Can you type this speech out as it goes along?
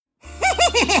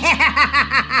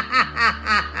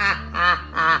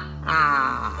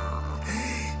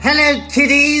Hello,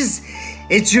 kiddies.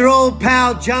 It's your old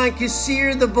pal John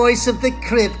Kassir, the voice of the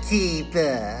Crypt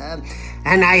Keeper.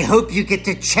 And I hope you get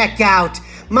to check out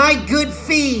my good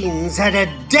fiends at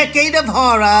A Decade of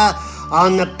Horror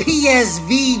on the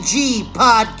PSVG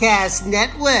Podcast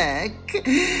Network.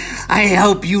 I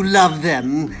hope you love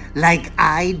them like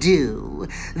I do.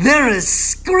 They're a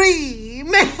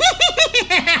scream.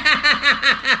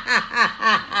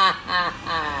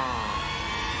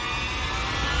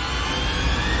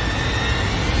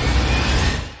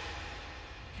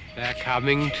 They're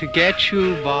coming to get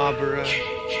you, Barbara.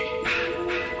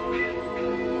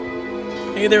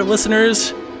 Hey there,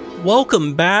 listeners.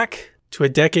 Welcome back to A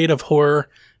Decade of Horror,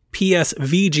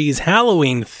 PSVG's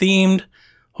Halloween-themed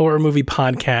horror movie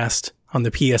podcast on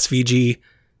the PSVG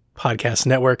Podcast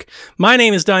Network. My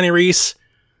name is Donnie Reese.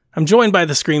 I'm joined by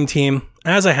the Scream team,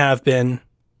 as I have been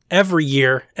every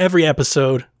year, every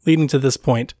episode leading to this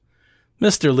point.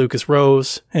 Mr. Lucas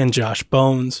Rose and Josh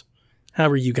Bones. How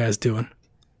are you guys doing?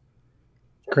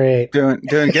 Great. Doing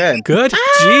good. Good?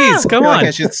 Jeez, come on.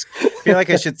 I feel like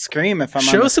I should scream if I'm on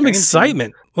Show the some screen.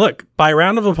 excitement. Look, by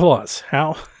round of applause.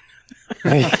 How?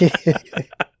 I've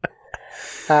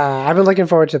been looking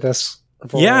forward to this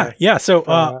for So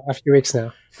a few weeks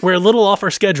now. we're a little off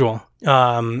our schedule. We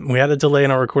had a delay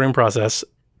in our recording process,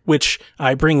 which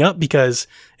I bring up because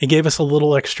it gave us a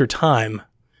little extra time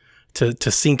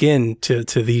to sink in to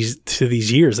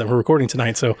these years that we're recording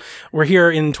tonight. So we're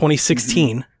here in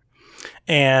 2016,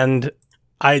 and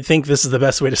I think this is the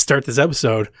best way to start this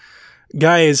episode.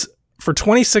 Guys, for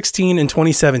 2016 and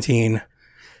 2017,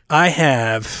 I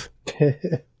have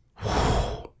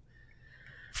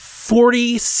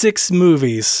 46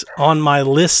 movies on my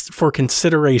list for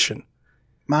consideration.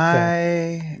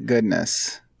 My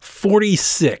goodness.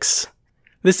 46.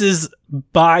 This is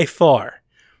by far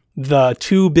the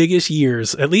two biggest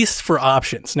years, at least for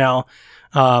options. Now,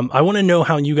 I want to know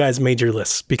how you guys made your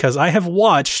lists, because I have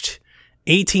watched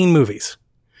 18 movies.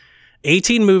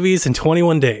 18 movies in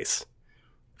 21 days.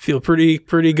 Feel pretty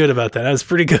good about that. That was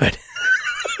pretty good.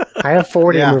 I have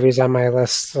 40 movies on my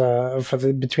list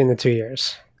between the 2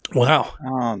 years. Wow.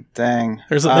 Oh, dang.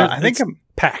 I think I'm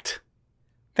packed.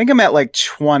 I think I'm at like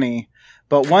 20,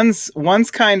 but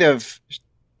one's kind of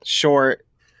short.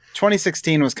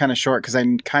 2016 was kind of short because I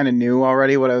kind of knew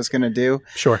already what I was going to do.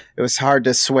 Sure. It was hard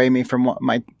to sway me from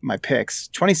my picks.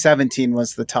 2017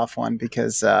 was the tough one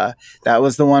because that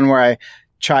was the one where I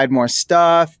tried more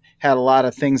stuff, had a lot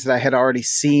of things that I had already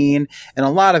seen, and a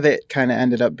lot of it kind of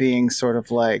ended up being sort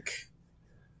of like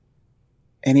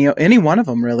any one of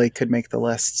them really could make the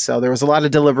list. So there was a lot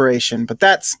of deliberation, but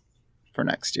that's for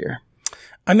next year.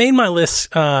 I made my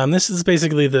list. This is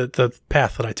basically the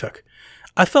path that I took.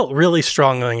 I felt really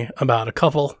strongly about a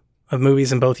couple of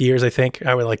movies in both years. I think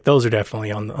I would like those are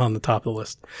definitely on the top of the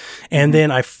list. And then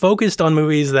I focused on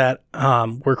movies that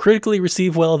were critically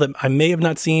received well that I may have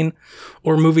not seen,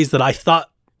 or movies that I thought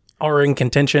are in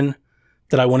contention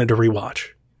that I wanted to rewatch,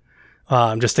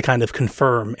 just to kind of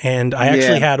confirm. And I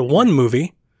actually had one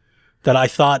movie that I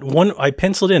thought I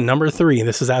penciled in number 3.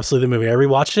 This is absolutely the movie. I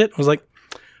rewatched it. I was like,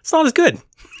 it's not as good.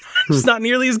 It's not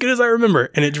nearly as good as I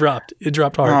remember. And it dropped. It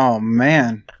dropped hard. Oh,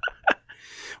 man.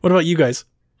 What about you guys?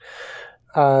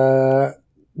 There's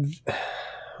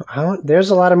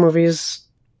a lot of movies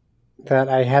that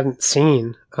I hadn't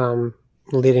seen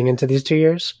leading into these 2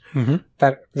 years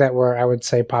that were, I would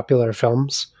say, popular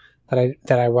films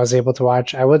that I was able to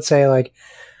watch. I would say, like,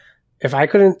 if I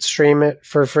couldn't stream it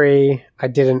for free, I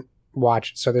didn't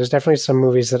watch it. So there's definitely some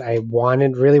movies that I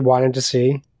really wanted to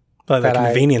see. By the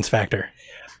convenience factor.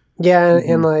 Yeah,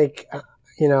 and like,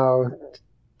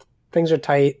 things are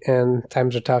tight and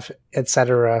times are tough,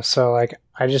 etc. So like,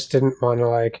 I just didn't want to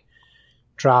like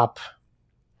drop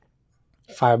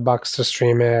 $5 to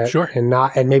stream it, sure, and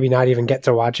maybe not even get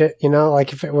to watch it.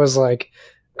 Like if it was like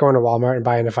going to Walmart and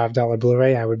buying a $5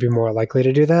 Blu-ray, I would be more likely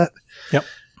to do that. Yep.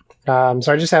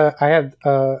 So I had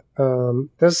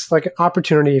this like an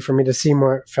opportunity for me to see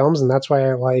more films, and that's why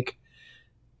I like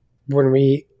when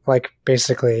we like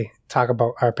basically talk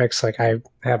about our picks. Like I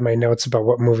have my notes about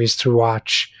what movies to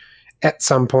watch at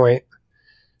some point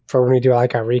for when we do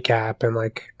like a recap, and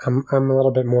like I'm a little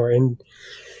bit more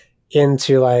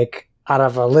into like out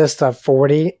of a list of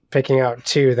 40, picking out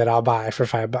 2 that I'll buy for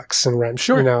 $5 and rent.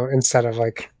 Sure. Instead of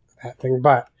like that thing,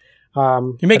 but.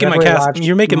 You're making my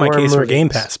case for Game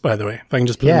Pass, by the way. If I can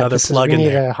just put another plug in there.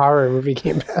 We need a horror movie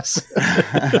Game Pass.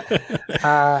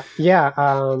 But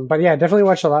yeah, definitely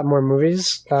watched a lot more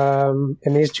movies in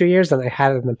these 2 years than I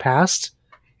had in the past.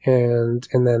 and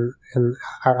then in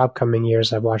our upcoming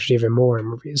years, I've watched even more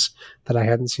movies that I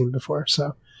hadn't seen before.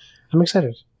 So I'm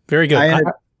excited. Very good.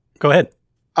 Go ahead.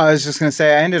 I was just going to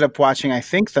say, I ended up watching, I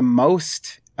think, the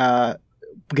most,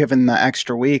 given the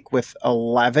extra week, with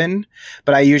 11,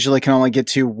 but I usually can only get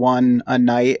to one a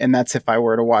night, and that's if I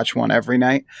were to watch one every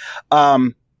night.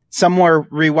 Some more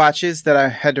rewatches that I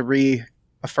had to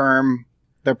reaffirm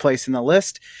their place in the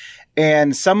list.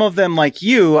 And some of them, like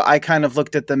you, I kind of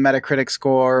looked at the Metacritic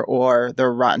score or the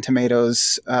Rotten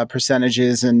Tomatoes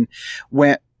percentages and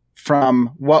went from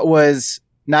what was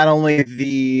not only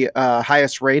the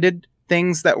highest rated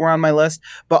things that were on my list,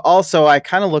 but also I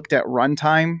kind of looked at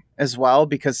runtime as well,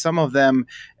 because some of them,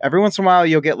 every once in a while,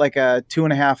 you'll get like a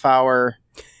 2.5 hour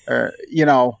or,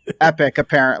 epic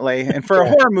apparently. And for a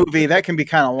horror movie, that can be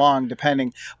kind of long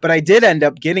depending, but I did end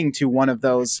up getting to one of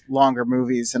those longer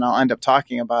movies and I'll end up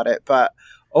talking about it. But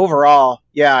overall,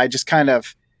 yeah, I just kind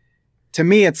of, to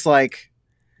me, it's like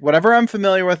whatever I'm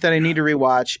familiar with that I need to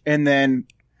rewatch and then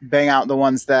bang out the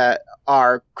ones that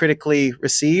are critically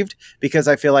received, because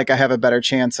I feel like I have a better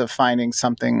chance of finding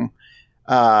something,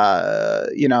 I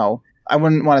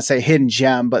wouldn't want to say hidden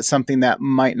gem, but something that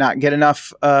might not get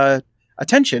enough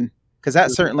attention, because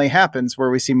that certainly happens where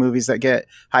we see movies that get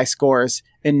high scores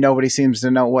and nobody seems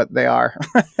to know what they are.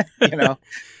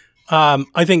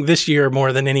 I think this year,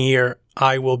 more than any year,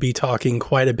 I will be talking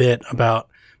quite a bit about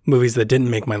movies that didn't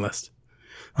make my list.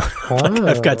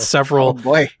 I've got several,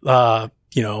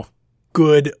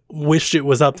 good, wished it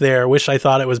was up there, wish I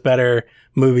thought it was better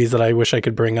movies that I wish I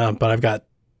could bring up, but I've got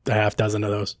a half dozen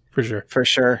of those for sure. For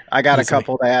sure. I got a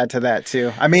couple to add to that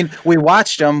too. I mean, we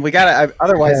watched them. We got to,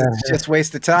 otherwise it's just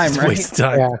waste of time, right? Waste of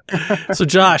time. Yeah. So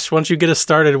Josh, why don't you get us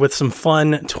started with some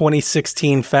fun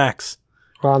 2016 facts?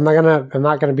 Well, I'm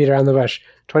not gonna beat around the bush.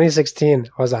 2016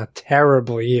 was a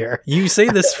terrible year. You say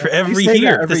this for every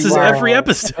year. This is every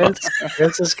episode.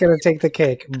 It's just gonna take the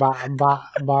cake,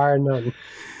 bar none.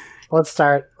 Let's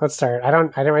start. I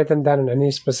didn't write them down in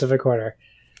any specific order.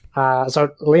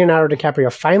 So Leonardo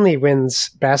DiCaprio finally wins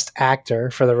Best Actor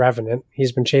for The Revenant.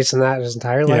 He's been chasing that his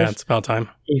entire life. Yeah, it's about time.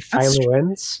 He finally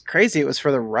wins. Crazy. It was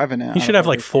for The Revenant. He should have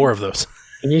like 4 of those.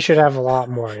 He should have a lot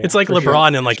more. It's like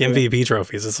LeBron and like MVP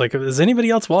trophies. It's like, is anybody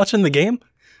else watching the game?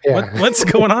 Yeah. What's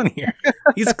going on here?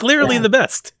 He's clearly the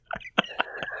best.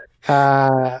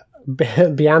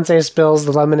 Beyonce spills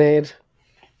the lemonade.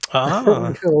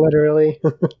 Ah. Literally.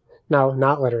 No,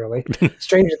 not literally.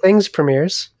 Stranger Things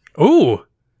premieres. Ooh.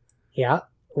 Yeah,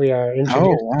 we are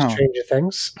introduced to Stranger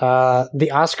Things. The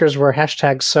Oscars were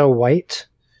 #SoWhite.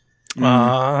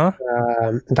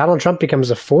 Donald Trump becomes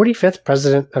the 45th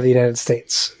president of the United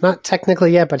States. Not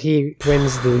technically yet, but he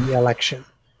wins the election.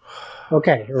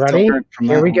 Okay, ready?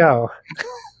 Here we go.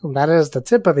 That is the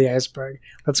tip of the iceberg.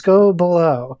 Let's go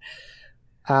below.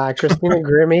 Christina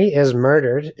Grimmie is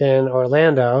murdered in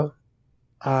Orlando.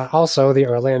 Also, the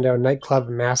Orlando nightclub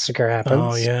massacre happens.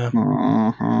 Oh, yeah.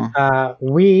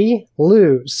 We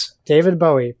lose David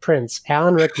Bowie, Prince,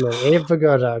 Alan Rickman, Abe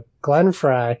Vigoda, Glenn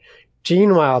Frey,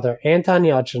 Gene Wilder, Anton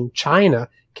Yelchin, China,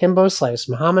 Kimbo Slice,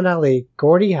 Muhammad Ali,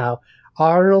 Gordie Howe,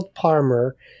 Arnold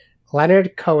Palmer,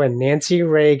 Leonard Cohen, Nancy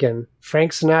Reagan,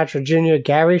 Frank Sinatra Jr.,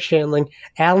 Gary Shandling,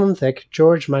 Alan Thicke,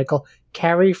 George Michael,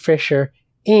 Carrie Fisher,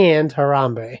 and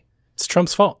Harambe. It's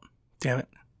Trump's fault. Damn it.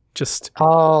 Just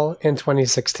all in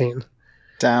 2016.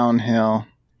 Downhill.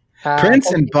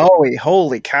 Prince and Bowie.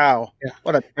 Holy cow. Yeah.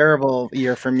 What a terrible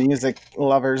year for music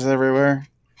lovers everywhere.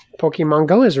 Pokemon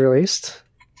Go is released.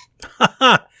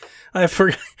 I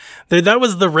forgot. That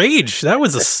was the rage. That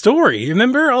was a story. You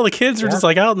remember? All the kids were just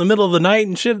like out in the middle of the night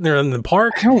and shit, and they're in the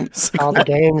park. All the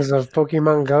gangs of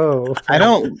Pokemon Go. I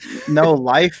don't know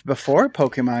life before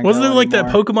Pokemon Go. Wasn't there like that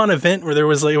Pokemon event where it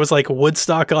was like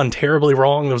Woodstock gone terribly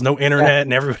wrong? There was no internet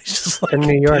and everybody's just like in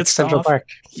New York Central Park.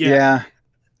 Yeah.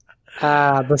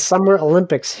 The Summer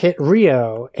Olympics hit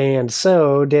Rio, and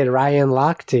so did Ryan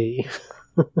Lochte.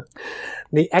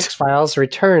 The X-Files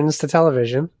returns to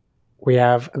television. We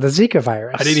have the Zika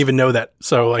virus. I didn't even know that.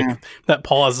 So that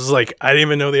pause is like, I didn't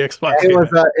even know the X-Files.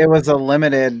 It was a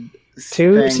limited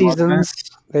 2 seasons.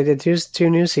 They did two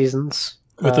new seasons.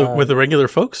 With the regular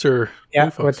folks or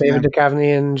folks? With David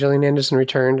Duchovny and Gillian Anderson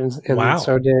returned, and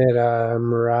so did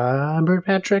Robert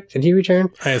Patrick. Did he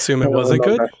return? I assume it wasn't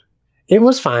good. It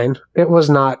was fine. It was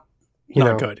not.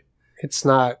 Not good. It's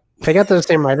not. They got the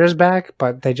same writers back,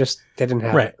 but they didn't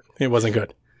have it. It wasn't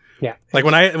good. Yeah. Like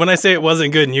when I say it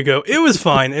wasn't good and you go, it was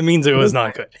fine, it means it was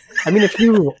not good. I mean, if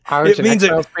you are it means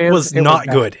it was not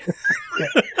good.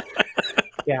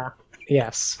 Yeah.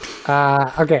 Yes.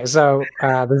 Okay. So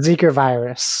the Zika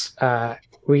virus,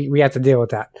 we have to deal with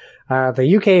that.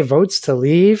 The UK votes to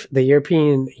leave the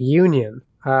European Union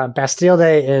Bastille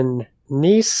Day in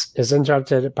Nice is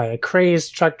interrupted by a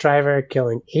crazed truck driver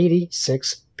killing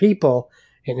 86 people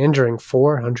and injuring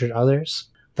 400 others.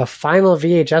 The final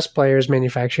VHS player is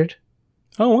manufactured.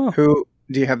 Oh, wow. Who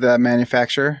do you have the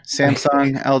manufacturer?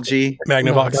 Samsung, LG,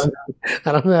 Magnavox. No,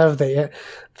 I don't have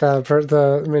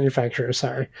the manufacturer.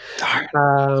 Sorry.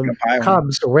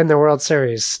 Cubs win the World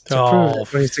Series to prove that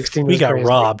 2016 we was got crazy.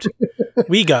 robbed.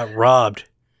 We got robbed.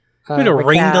 We had a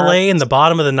rain Cavs- delay in the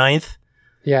bottom of the ninth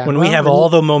Yeah, when we have all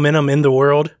the momentum in the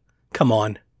world. Come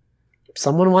on.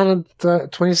 Someone wanted the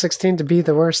 2016 to be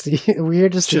the worst,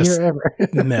 weirdest Just year ever.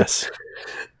 Mess.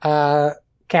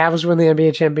 Cavs win the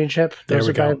NBA championship. There No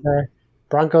we go. surprise there.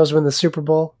 Broncos win the Super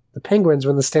Bowl. The Penguins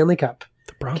win the Stanley Cup.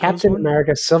 The Broncos Captain won?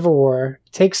 America Civil War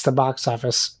takes the box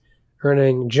office,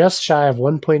 earning just shy of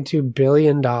 $1.2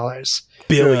 billion.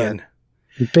 Billion.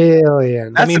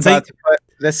 Billion. That's means about to put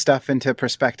this stuff into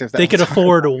perspective. They could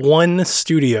afford one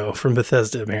studio from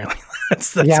Bethesda, apparently.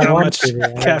 That's Yeah, how one much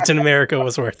studio. Captain America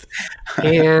was worth.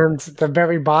 And the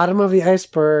very bottom of the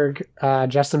iceberg,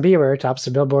 Justin Bieber tops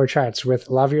the Billboard charts with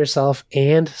Love Yourself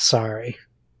and Sorry.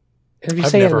 If you I've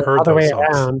say it never the heard other those way songs.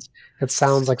 around, it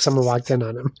sounds like someone walked in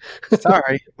on him.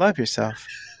 Sorry, love yourself.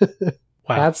 Wow.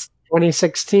 That's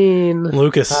 2016.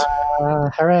 Lucas,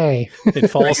 Hooray. it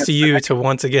falls to you to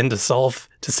once again to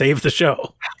save the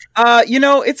show.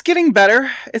 It's getting better.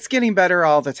 It's getting better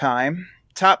all the time.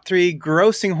 Top 3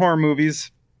 grossing horror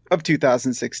movies of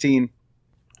 2016.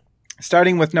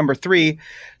 Starting with number 3,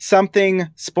 something,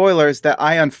 spoilers, that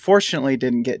I unfortunately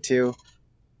didn't get to.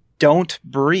 Don't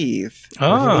Breathe.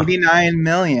 Ah. 89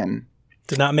 million.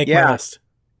 Did not make Yeah. my list.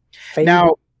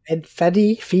 Now,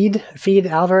 Feed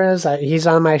Alvarez. He's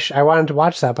on my. I wanted to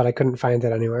watch that, but I couldn't find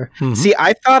it anywhere. Mhm. see,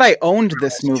 I thought I owned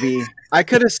this movie. I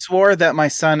could have swore that my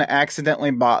son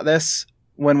accidentally bought this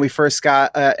when we first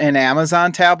got an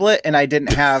Amazon tablet, and I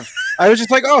didn't have. I was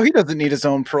just like, oh, he doesn't need his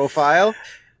own profile.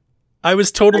 I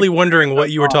was totally wondering what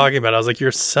you were talking about. I was like,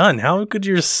 your son? How could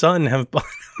your son have bought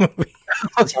a movie?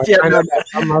 Yeah, I no, know that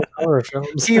some of horror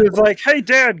films. he was like, hey,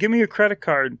 Dad, give me a credit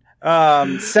card.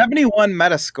 71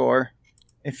 Metascore,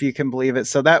 if you can believe it.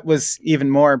 So that was even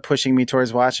more pushing me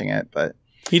towards watching it. But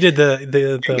He did get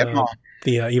them all.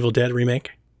 the Evil Dead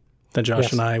remake that Josh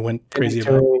Yes. and I went crazy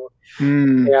about.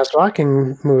 Doing the Asked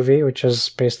Walking movie, which is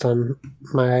based on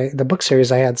the book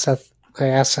series I asked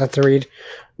Seth to read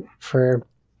for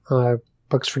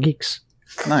Books for Geeks.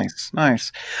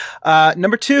 Nice.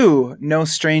 Number 2, no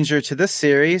stranger to this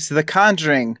series, The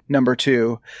Conjuring, number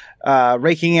 2,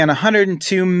 raking in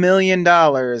 $102 million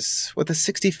with a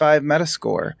 65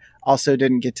 Metascore. Also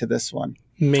didn't get to this one.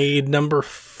 Made number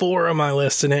 4 on my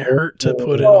list, and it hurt to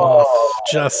put it off.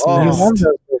 Just I love missed.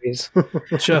 those movies.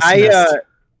 Just missed.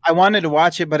 I wanted to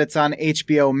watch it, but it's on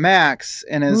HBO Max,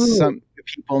 and as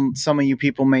some of you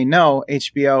people may know,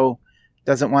 HBO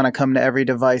doesn't want to come to every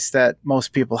device that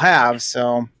most people have.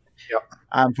 So,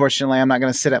 unfortunately, I'm not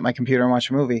going to sit at my computer and watch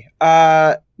a movie.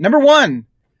 Number 1,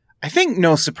 I think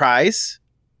no surprise.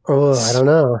 Oh, I don't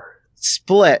know.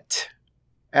 Split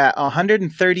at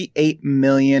 $138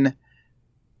 million.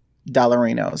 I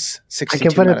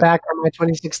can put it back on my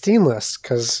 2016 list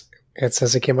because it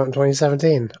says it came out in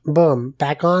 2017. Boom,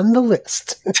 back on the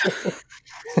list.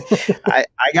 I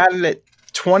got it at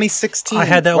 2016. I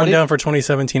had that What one did- down for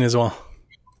 2017 as well.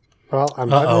 Well, I'm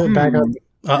putting it back on.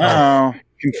 Uh-oh.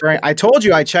 Confirm. I told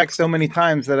you I checked so many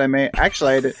times that I may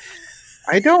actually.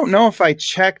 I don't know if I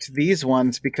checked these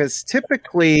ones because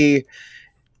typically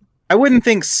I wouldn't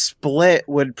think Split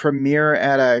would premiere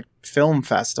at a film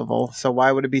festival. So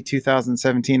why would it be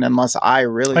 2017 unless I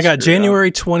really? I got screwed up?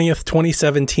 January 20th,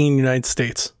 2017, United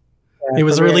States. It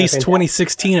was released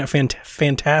 2016 at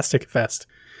Fantastic Fest.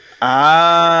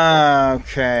 Ah,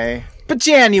 okay. But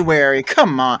January,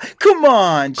 come on,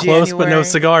 January. Close, but no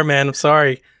cigar, man. I'm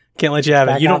sorry. Can't let you have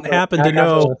it. Back You on don't the- happen to back on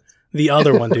know the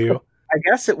other one, do you? I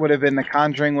guess it would have been The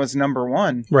Conjuring was number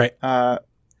 1. Right.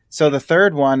 So the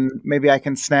third one, maybe I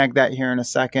can snag that here in a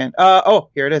second.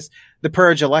 Here it is. The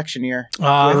Purge election year.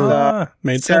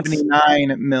 Made sense.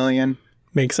 79 million.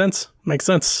 Makes sense. Makes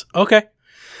sense. Okay.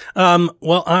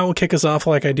 Well, I will kick us off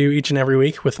like I do each and every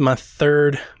week with my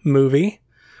third movie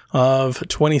of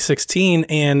 2016.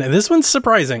 And this one's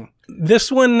surprising.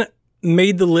 This one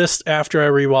made the list after I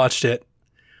rewatched it.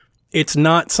 It's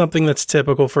not something that's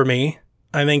typical for me.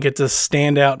 I think it's a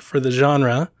standout for the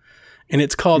genre. And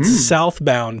it's called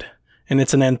Southbound. And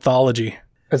it's an anthology.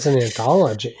 It's an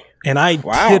anthology. And I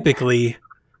typically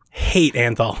hate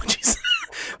anthologies.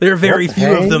 There are very What the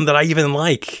few of heck? them that I even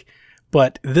like.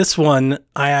 But this one,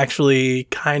 I actually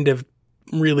kind of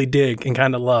really dig and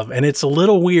kind of love. And it's a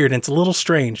little weird and it's a little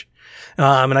strange.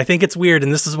 And I think it's weird.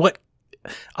 And this is what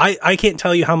I can't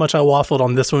tell you how much I waffled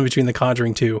on this one between The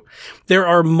Conjuring 2. There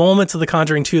are moments of The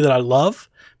Conjuring 2 that I love,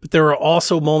 but there are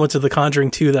also moments of The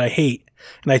Conjuring 2 that I hate.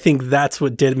 And I think that's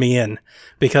what did me in,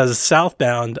 because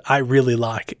Southbound, I really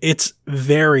like. It's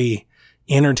very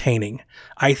entertaining.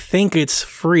 I think it's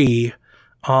free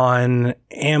on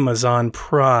Amazon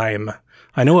Prime.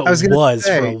 I know it was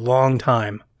for a long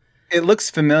time. It looks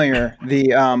familiar,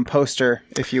 the poster,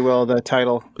 if you will, the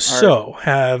title. So,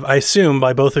 I assume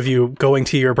by both of you going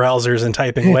to your browsers and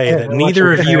typing away that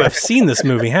neither of you have seen this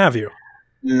movie, have you?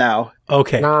 No.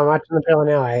 Okay. No, I'm watching the trailer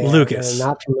now. Lucas, I'm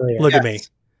not familiar. Look at me.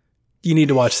 You need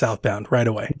to watch Southbound right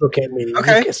away. Look at me.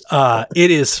 Okay. Lucas.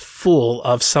 It is full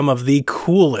of some of the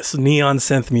coolest neon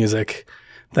synth music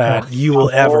that you will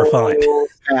ever find.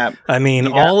 Yeah. I mean,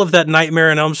 all of that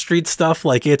Nightmare on Elm Street stuff,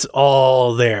 like, it's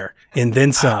all there, and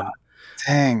then some.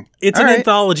 Dang. It's All an right.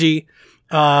 anthology.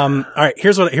 All right,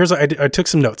 here's what I took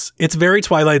some notes. It's very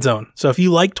Twilight Zone. So if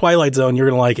you like Twilight Zone, you're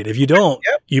going to like it. If you don't,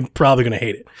 you're probably going to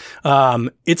hate it.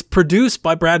 It's produced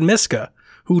by Brad Miska,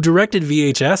 who directed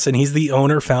VHS, and he's the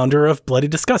founder of Bloody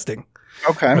Disgusting.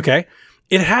 Okay.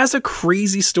 It has a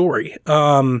crazy story.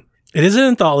 It is an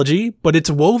anthology, but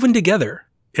it's woven together.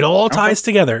 It all ties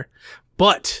together.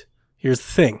 But here's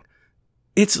the thing.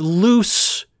 It's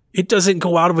loose. It doesn't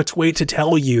go out of its way to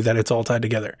tell you that it's all tied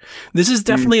together. This is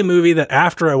definitely a movie that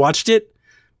after I watched it,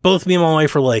 both me and my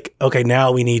wife were like, okay,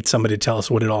 now we need somebody to tell us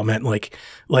what it all meant. Like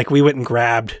we went and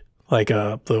grabbed like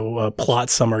the plot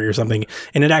summary or something,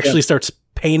 and it actually starts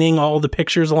painting all the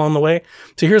pictures along the way.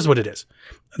 So here's what it is.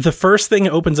 The first thing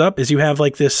it opens up is you have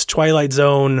like this Twilight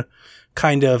Zone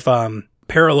kind of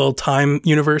parallel time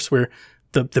universe where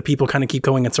the people kind of keep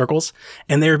going in circles,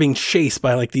 and they're being chased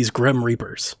by like these Grim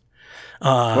Reapers.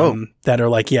 That are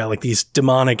like these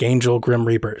demonic angel Grim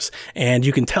Reapers. And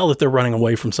you can tell that they're running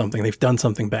away from something. They've done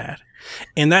something bad.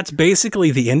 And that's basically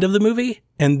the end of the movie.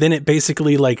 And then it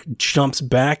basically like jumps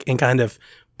back and kind of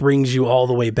brings you all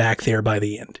the way back there by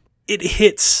the end. It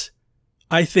hits,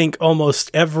 I think,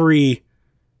 almost every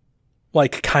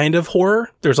like kind of horror.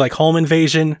 There's like home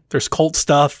invasion. There's cult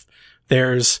stuff.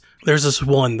 There's this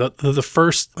one, the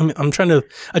first,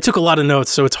 I took a lot of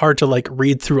notes, so it's hard to like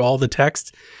read through all the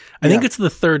text. I think it's the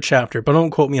third chapter, but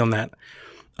don't quote me on that.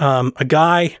 A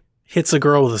guy hits a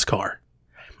girl with his car,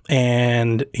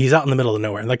 and he's out in the middle of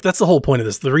nowhere. Like, that's the whole point of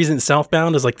this. The reason it's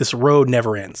Southbound is like this road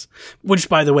never ends, which,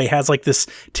 by the way, has like this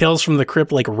Tales from the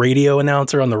Crypt like radio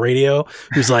announcer on the radio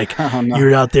who's like,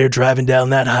 you're out there driving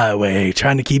down that highway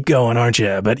trying to keep going, aren't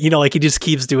you? But, you know, like he just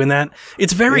keeps doing that.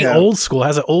 It's very old school,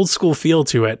 has an old school feel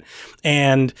to it.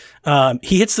 And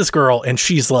he hits this girl, and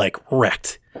she's like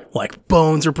wrecked. Like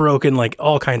bones are broken, like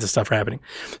all kinds of stuff happening.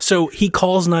 So he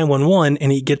calls 911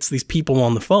 and he gets these people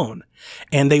on the phone,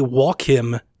 and they walk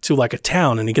him to like a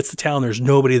town, and he gets to town. There's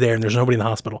nobody there, and there's nobody in the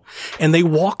hospital, and they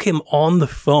walk him on the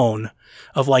phone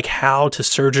of like how to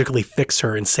surgically fix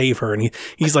her and save her. And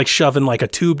he's like shoving like a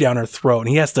tube down her throat, and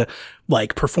he has to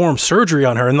like perform surgery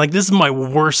on her. And like, this is my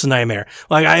worst nightmare.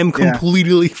 Like, I am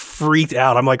completely freaked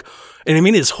out. I'm like, and I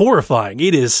mean, it's horrifying.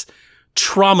 It is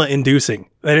trauma inducing.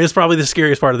 That is probably the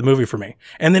scariest part of the movie for me.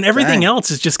 And then everything else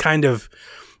is just kind of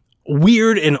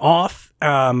weird and off.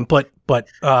 But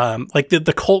like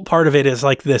the cult part of it is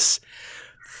like this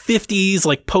 50s,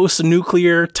 like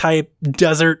post-nuclear type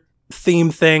desert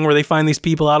theme thing where they find these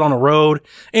people out on a road.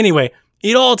 Anyway,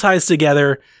 it all ties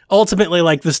together. Ultimately,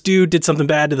 like, this dude did something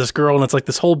bad to this girl, and it's like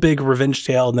this whole big revenge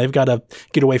tale, and they've got to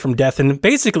get away from death. And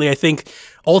basically, I think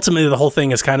ultimately the whole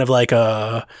thing is kind of like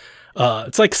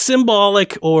it's like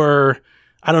symbolic, or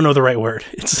I don't know the right word.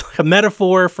 It's like a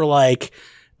metaphor for like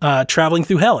traveling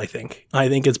through hell, I think. I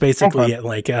think it's basically it.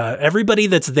 Like everybody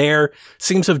that's there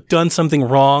seems to have done something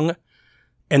wrong,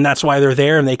 and that's why they're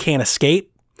there, and they can't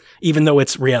escape, even though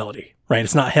it's reality, right?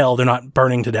 It's not hell. They're not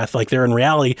burning to death like they're in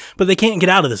reality, but they can't get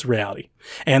out of this reality.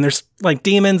 And there's like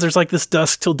demons. There's like this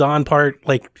dusk till dawn part.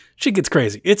 Like, shit ges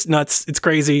crazy. It's nuts. It's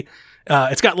crazy.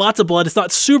 It's got lots of blood. It's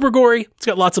not super gory. It's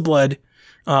got lots of blood.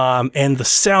 And the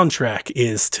soundtrack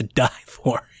is to die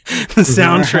for. The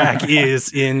soundtrack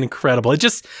is incredible. It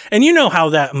just, and you know how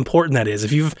that important that is.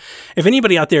 If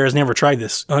anybody out there has never tried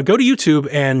this, go to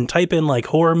YouTube and type in like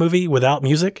horror movie without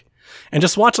music, and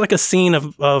just watch like a scene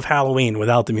of Halloween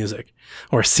without the music,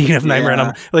 or a scene of Nightmare on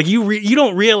Elm. Like, you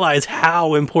don't realize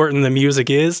how important the music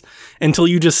is until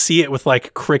you just see it with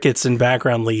like crickets and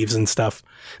background leaves and stuff.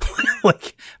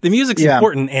 Like, the music's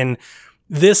important, and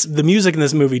the music in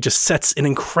this movie just sets an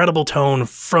incredible tone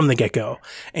from the get-go.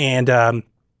 And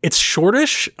it's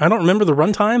shortish. I don't remember the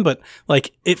runtime, but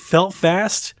like it felt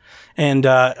fast. And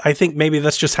I think maybe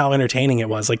that's just how entertaining it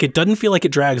was. Like, it doesn't feel like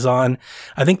it drags on.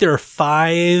 I think there are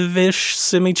 5-ish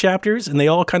semi-chapters, and they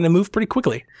all kind of move pretty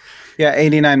quickly. Yeah,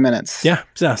 89 minutes. Yeah.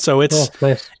 So it's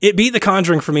nice. It beat The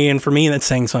Conjuring for me, and for me, that's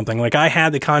saying something. Like, I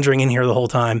had The Conjuring in here the whole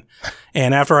time,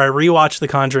 and after I rewatched The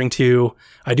Conjuring 2,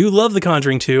 I do love The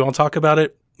Conjuring 2. I'll talk about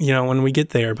it, when we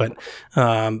get there, but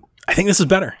I think this is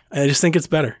better. I just think it's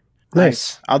better.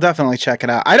 Nice. I'll definitely check it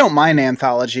out. I don't mind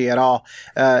anthology at all.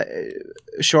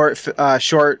 Short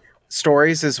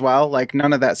stories as well. Like,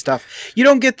 none of that stuff. You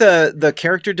don't get the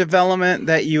character development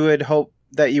that you would hope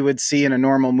that you would see in a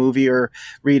normal movie or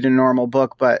read a normal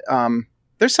book. But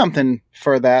there's something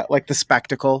for that, like the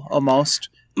spectacle almost.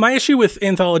 My issue with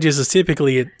anthologies is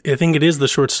typically, I think it is the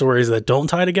short stories that don't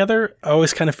tie together. I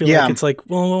always kind of feel like it's like,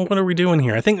 well, what are we doing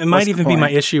here? I think it might even be my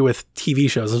issue with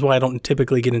TV shows. That's why I don't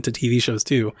typically get into TV shows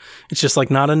too. It's just like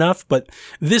not enough, but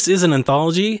this is an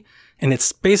anthology and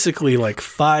it's basically like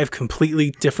 5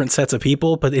 completely different sets of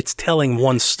people, but it's telling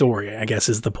one story, I guess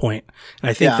is the point. And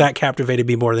I think that captivated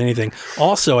me more than anything.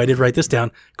 Also, I did write this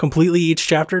down, completely each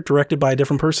chapter directed by a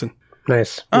different person.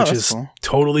 Nice. Which is cool.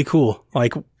 Totally cool.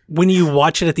 Like, when you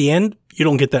watch it at the end, you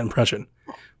don't get that impression.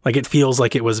 Like, it feels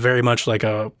like it was very much like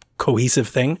a cohesive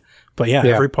thing. But yeah,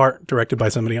 every part directed by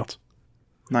somebody else.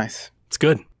 Nice. It's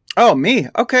good. Oh, me.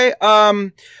 Okay.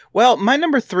 Well, my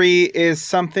number 3 is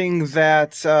something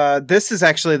that this is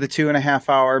actually the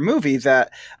 2.5-hour movie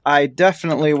that I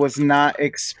definitely was not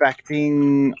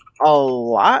expecting a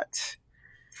lot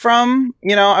from.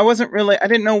 I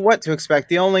didn't know what to expect.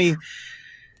 The only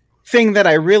thing that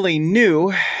I really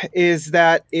knew is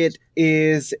that it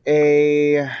is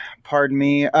a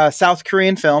South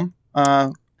Korean film.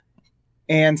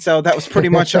 And so that was pretty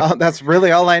much all, that's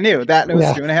really all I knew. That it was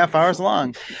 2.5 hours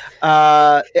long.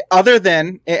 Other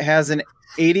than it has an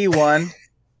 81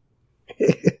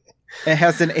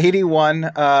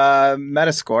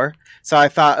 Metascore. So I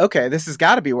thought, okay, this has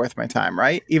got to be worth my time,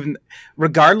 right? Even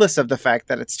regardless of the fact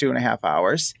that it's 2.5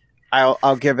 hours,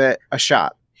 I'll give it a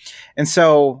shot. And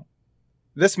so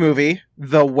this movie,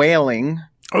 The Wailing.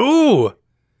 Ooh.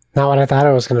 Not what I thought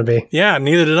it was going to be. Yeah,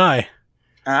 neither did I.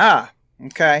 Ah,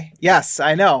 okay. Yes,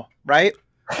 I know, right?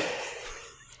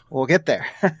 We'll get there.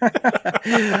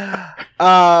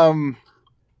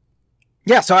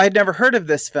 So I had never heard of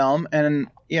this film, and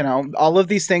all of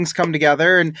these things come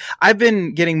together, and I've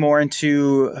been getting more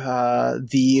into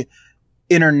the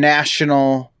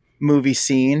international movie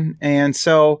scene, and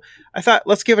so I thought,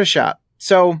 let's give it a shot.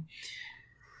 So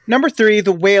number 3,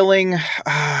 The Wailing.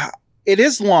 It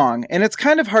is long, and it's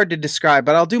kind of hard to describe,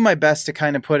 but I'll do my best to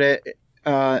kind of put it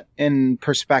in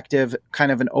perspective,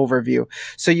 kind of an overview.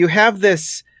 So you have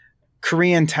this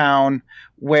Korean town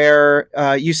where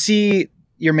you see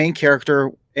your main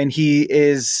character, and he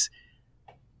is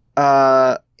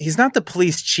he's not the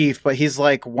police chief, but he's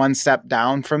like one step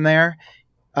down from there.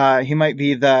 He might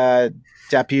be the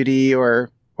deputy or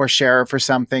sheriff or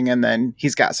something, and then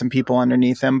he's got some people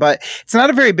underneath him. But it's not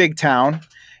a very big town,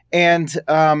 and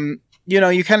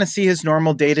you kind of see his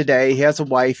normal day-to-day. He has a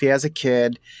wife, he has a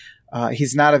kid.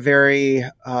 He's not a very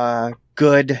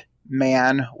good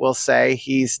man, we'll say.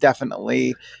 He's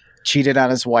definitely cheated on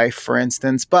his wife, for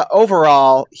instance. But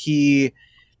overall,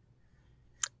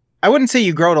 I wouldn't say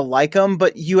you grow to like him,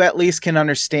 but you at least can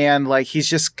understand, like, he's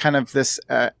just kind of this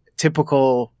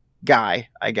typical guy,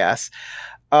 I guess.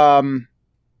 And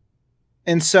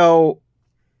so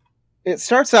it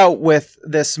starts out with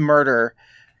this murder,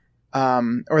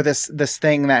 or this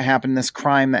thing that happened, this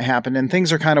crime that happened, and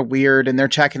things are kind of weird, and they're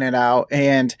checking it out,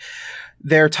 and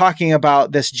they're talking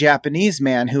about this Japanese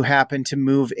man who happened to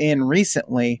move in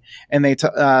recently, and they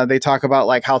talk about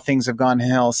like how things have gone to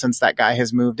hell since that guy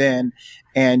has moved in,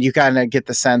 and you kind of get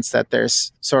the sense that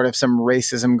there's sort of some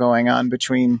racism going on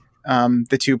between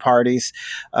the two parties.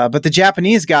 But the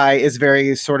Japanese guy is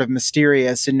very sort of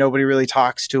mysterious, and nobody really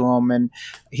talks to him, and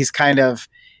he's kind of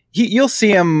you'll see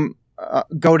him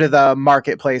go to the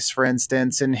marketplace, for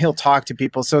instance, and he'll talk to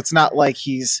people. So it's not like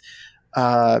he's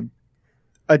a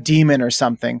demon or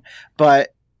something,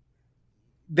 but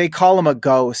they call him a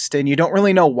ghost, and you don't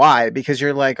really know why, because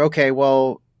you're like, okay,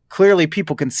 well, clearly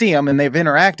people can see him and they've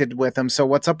interacted with him. So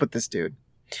what's up with this dude?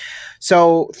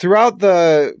 So throughout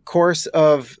the course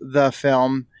of the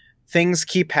film, things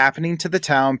keep happening to the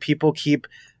town. People keep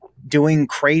doing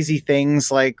crazy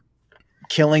things like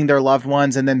killing their loved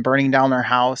ones and then burning down their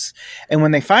house. And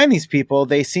when they find these people,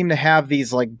 they seem to have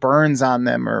these like burns on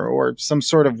them or some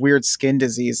sort of weird skin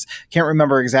disease. Can't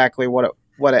remember exactly what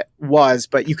it was,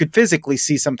 but you could physically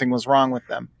see something was wrong with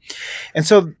them. And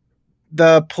so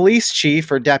the police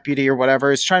chief or deputy or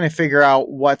whatever is trying to figure out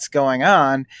what's going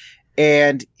on.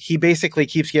 And he basically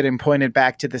keeps getting pointed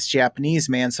back to this Japanese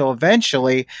man. So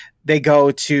eventually they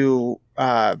go to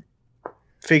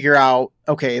figure out,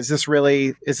 okay, is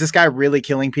this guy really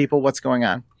killing people? What's going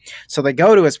on? So they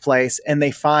go to his place and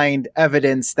they find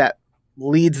evidence that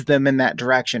leads them in that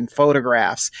direction.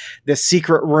 Photographs, this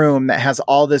secret room that has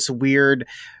all this weird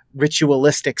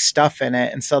ritualistic stuff in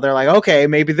it. And so they're like, okay,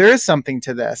 maybe there is something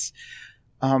to this.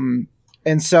 And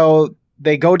so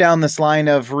they go down this line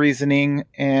of reasoning,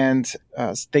 and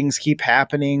things keep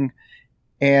happening.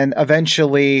 And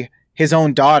eventually his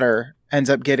own daughter ends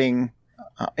up getting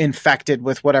infected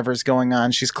with whatever's going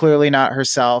on. She's clearly not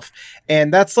herself.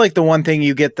 And that's like the one thing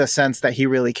you get the sense that he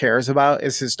really cares about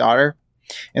is his daughter.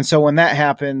 And so when that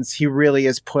happens, he really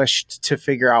is pushed to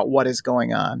figure out what is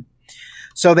going on.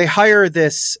 So they hire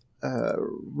this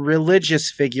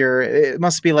religious figure. It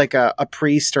must be like a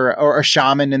priest or a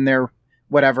shaman in their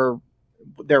whatever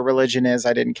their religion is.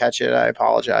 I didn't catch it. I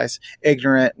apologize.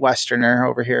 Ignorant Westerner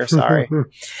over here. Sorry.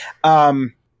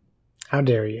 How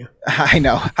dare you? I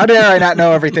know. How dare I not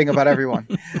know everything about everyone?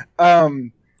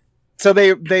 So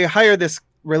they hire this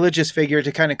religious figure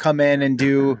to kind of come in and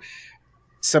do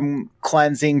some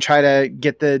cleansing, try to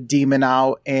get the demon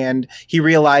out. And he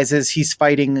realizes he's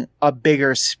fighting a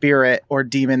bigger spirit or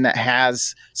demon that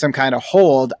has some kind of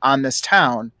hold on this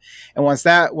town. And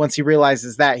once he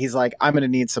realizes that, he's like, I'm going to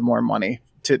need some more money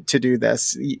to do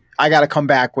this. I got to come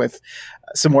back with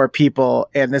some more people,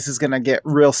 and this is going to get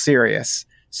real serious.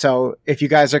 So if you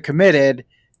guys are committed,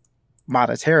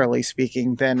 monetarily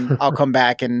speaking, then I'll come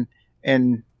back and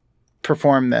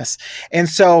perform this. And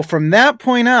so from that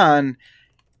point on,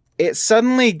 it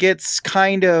suddenly gets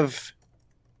kind of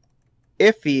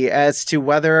iffy as to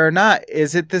whether or not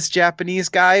is it this Japanese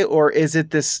guy or is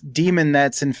it this demon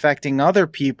that's infecting other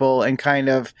people and kind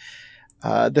of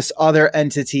this other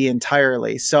entity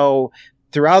entirely. So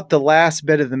throughout the last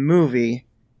bit of the movie,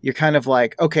 you're kind of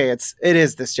like, okay, it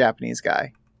is this Japanese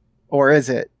guy. Or is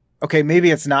it? Okay,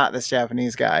 maybe it's not this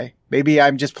Japanese guy. Maybe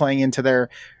I'm just playing into their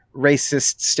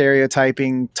racist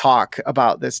stereotyping talk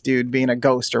about this dude being a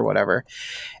ghost or whatever.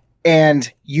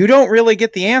 And you don't really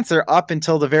get the answer up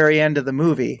until the very end of the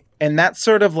movie. And that's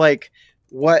sort of like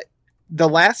what the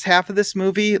last half of this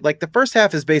movie, like the first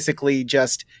half is basically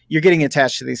just you're getting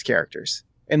attached to these characters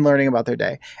and learning about their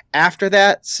day. After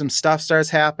that, some stuff starts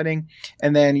happening.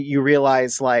 And then you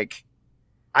realize, like,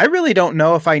 I really don't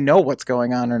know if I know what's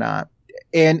going on or not.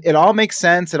 And it all makes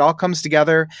sense. It all comes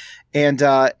together. And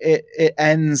it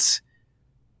ends...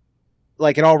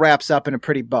 like it all wraps up in a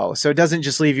pretty bow. So it doesn't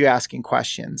just leave you asking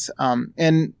questions.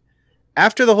 And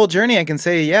after the whole journey, I can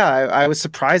say, yeah, I was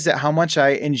surprised at how much I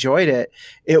enjoyed it.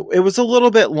 It was a little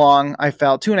bit long. I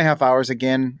felt 2.5 hours,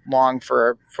 again, long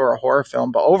for a horror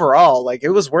film, but overall, like,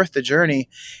 it was worth the journey.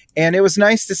 And it was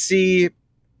nice to see,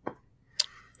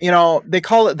 they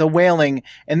call it The Wailing,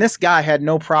 and this guy had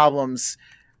no problems,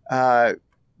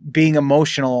 being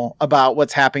emotional about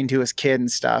what's happening to his kid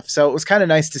and stuff. So it was kind of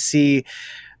nice to see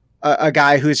a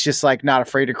guy who's just like not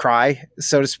afraid to cry,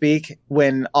 so to speak,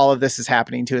 when all of this is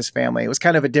happening to his family. It was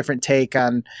kind of a different take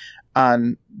on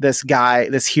this guy,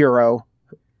 this hero,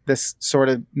 this sort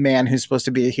of man who's supposed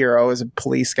to be a hero as a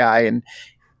police guy,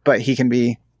 but he can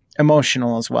be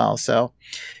emotional as well. So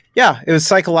yeah, it was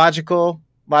psychological,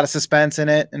 a lot of suspense in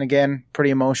it. And again, pretty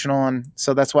emotional. And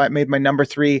so that's why it made my number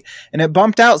 3, and it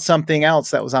bumped out something else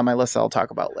that was on my list that I'll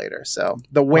talk about later. So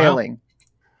The Wailing. Wow.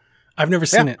 I've never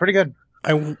seen it. Pretty good.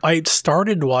 I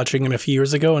started watching it a few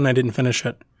years ago and I didn't finish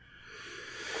it.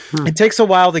 It takes a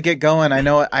while to get going. I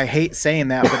know I hate saying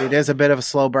that, but it is a bit of a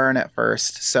slow burn at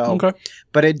first. So, okay.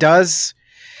 But it does.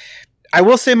 I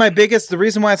will say the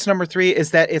reason why it's number 3 is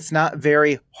that it's not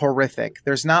very horrific.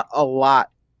 There's not a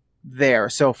lot there.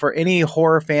 So for any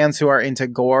horror fans who are into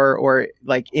gore or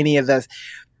like any of the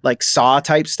like Saw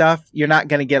type stuff, you're not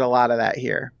going to get a lot of that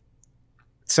here.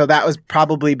 So that would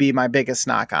probably be my biggest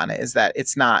knock on it, is that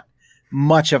it's not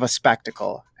much of a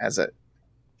spectacle as it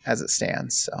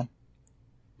stands. So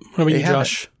what about you,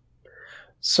 Josh?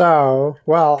 So,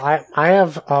 well, I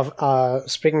have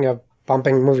speaking of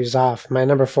bumping movies off, my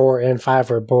number 4 and 5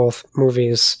 were both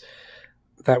movies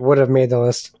that would have made the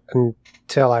list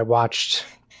until I watched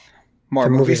more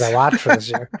the movies I watched for this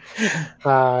year.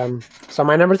 So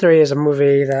my number 3 is a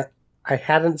movie that I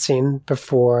hadn't seen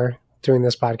before doing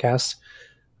this podcast,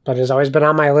 but has always been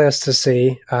on my list to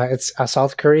see. It's a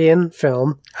South Korean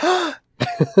film.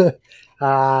 And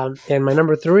my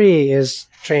number 3 is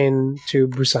Train to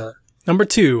Busan. Number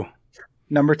 2.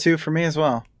 Number 2 for me as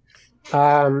well.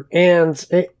 And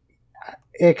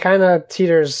it kind of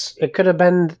teeters. It could have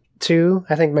been 2.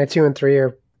 I think my 2 and 3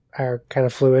 are are kind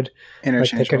of fluid. Like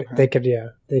Interchangeable. they could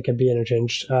be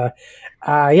interchanged. Yeah,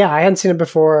 I hadn't seen it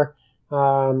before.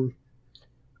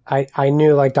 I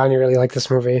knew like Donnie really liked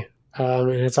this movie.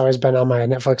 And it's always been on my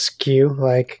Netflix queue.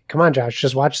 Like, come on, Josh,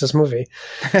 just watch this movie.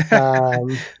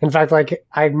 In fact, like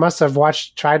I must have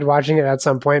tried watching it at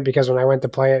some point because when I went to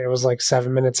play it, it was like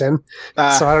 7 minutes in.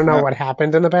 So I don't know what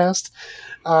happened in the past.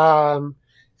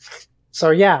 So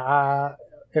yeah,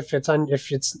 if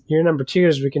it's your number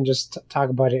twos, we can just talk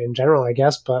about it in general, I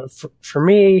guess. But for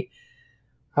me,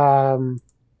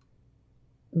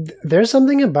 there's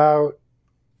something about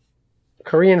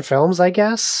Korean films, I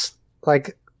guess,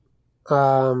 like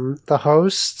the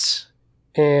Host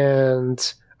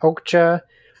and Okja.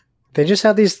 They just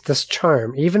have this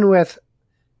charm, even with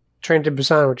Train to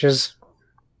Busan, which is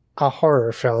a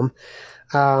horror film.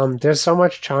 There's so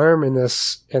much charm in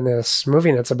this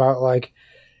movie, and it's about like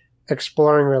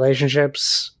exploring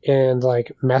relationships and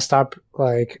like messed up,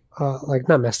 like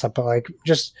not messed up, but like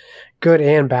just good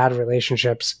and bad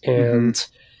relationships, and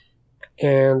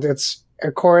it's,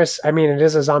 of course, I mean, it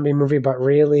is a zombie movie, but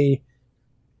really,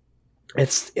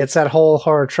 it's that whole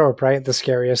horror trope, right? The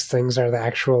scariest things are the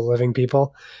actual living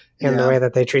people, and the way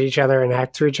that they treat each other and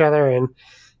act to each other, and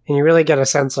you really get a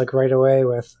sense like right away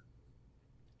with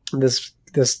this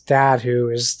dad who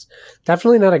is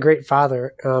definitely not a great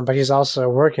father, but he's also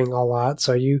working a lot,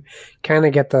 so you kind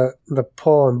of get the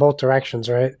pull in both directions,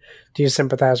 right? Do you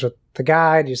sympathize with the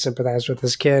guy? Do you sympathize with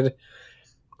this kid?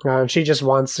 She just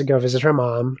wants to go visit her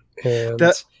mom. And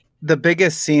the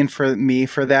biggest scene for me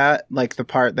for that, like the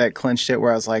part that clinched it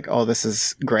where I was like, oh, this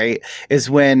is great, is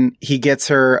when he gets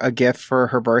her a gift for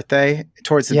her birthday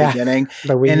towards the beginning.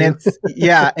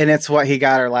 And it's what he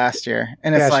got her last year.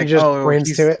 And it's like, she just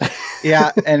points to it.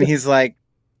 Yeah. And he's like,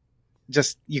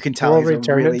 just, you can tell he's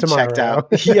really checked out.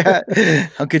 Yeah.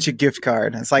 I'll get you a gift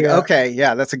card. It's like, okay,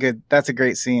 yeah, that's a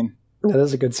great scene. That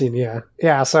is a good scene, yeah.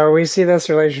 Yeah, so we see this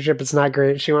relationship. It's not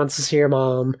great. She wants to see her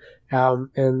mom.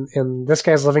 And this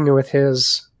guy's living with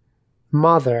his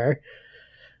mother.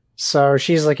 So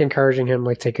she's like encouraging him,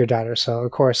 like, take your daughter. So,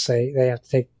 of course, they have to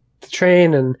take the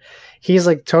train. And he's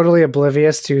like totally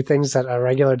oblivious to things that a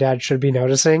regular dad should be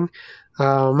noticing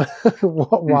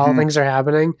while things are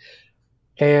happening.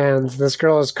 And this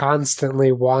girl is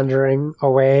constantly wandering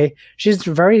away. She's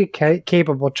a very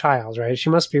capable child, right?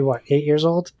 She must be, 8 years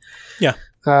old? Yeah.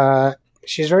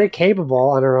 She's very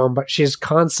capable on her own, but she's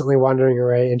constantly wandering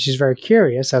away, and she's very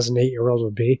curious, as an 8-year-old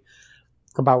would be,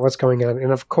 about what's going on.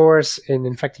 And of course, an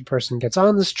infected person gets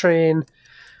on this train.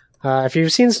 If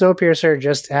you've seen Snowpiercer,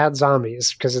 just add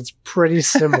zombies, because it's pretty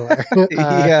similar.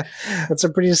 Yeah. It's a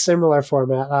pretty similar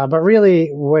format. But really,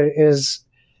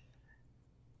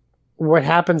 what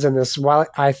happens in this, while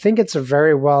I think it's a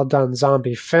very well done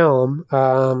zombie film,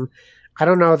 I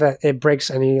don't know that it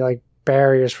breaks any like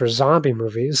barriers for zombie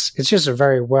movies. It's just a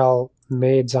very well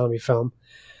made zombie film.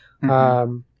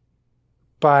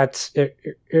 But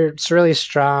it's really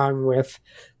strong with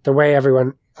the way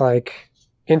everyone like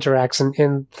interacts,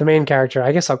 and the main character,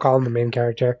 I guess I'll call him the main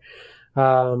character,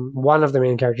 one of the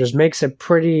main characters, makes a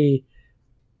pretty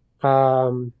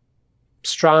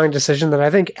strong decision that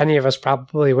I think any of us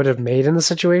probably would have made in the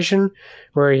situation,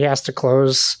 where he has to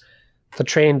close the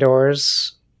train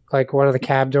doors, like one of the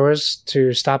cab doors,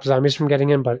 to stop zombies from getting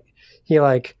in. But he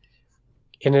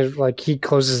he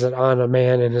closes it on a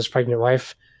man and his pregnant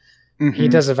wife. He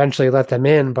does eventually let them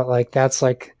in, but like that's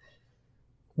like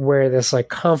where this like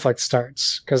conflict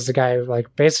starts, because the guy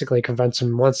like basically confronts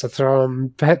him, wants to throw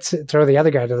the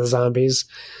other guy to the zombies.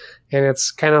 And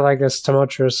it's kind of like this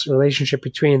tumultuous relationship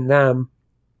between them.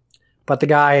 But the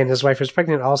guy and his wife who's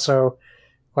pregnant also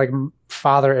like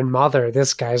father and mother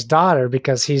this guy's daughter,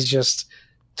 because he's just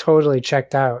totally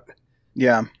checked out.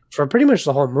 Yeah. For pretty much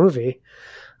the whole movie.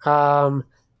 I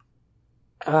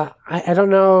don't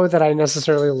know that I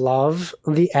necessarily love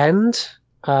the end,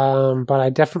 but I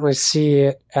definitely see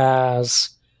it as...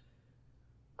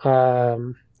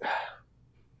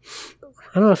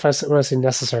 I don't know if I want to say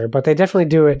necessary, but they definitely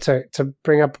do it to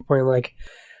bring up a point like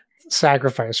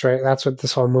sacrifice, right? That's what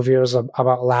this whole movie was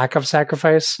about, lack of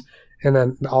sacrifice, and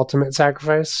then the ultimate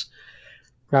sacrifice.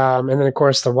 And then, of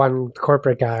course, the one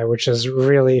corporate guy, which is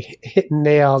really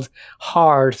nailed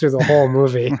hard through the whole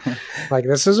movie. Like,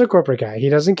 this is a corporate guy. He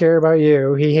doesn't care about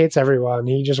you. He hates everyone.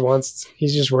 He's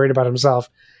just worried about himself.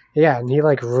 Yeah, and he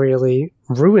like really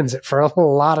ruins it for a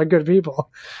lot of good people,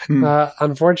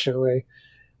 unfortunately.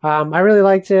 I really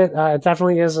liked it. It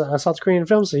definitely is a South Korean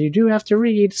film, so you do have to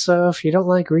read. So if you don't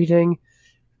like reading,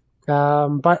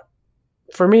 but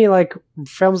for me, like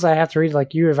films I have to read,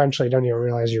 like you eventually don't even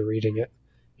realize you're reading it.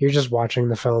 You're just watching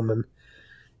the film,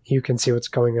 you can see what's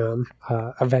going on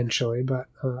eventually. But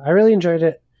I really enjoyed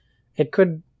it. It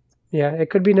could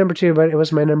be number 2, but it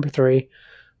was my number 3.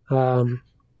 And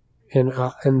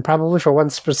probably for one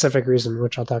specific reason,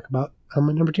 which I'll talk about on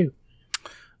my number 2.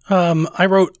 I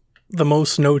wrote the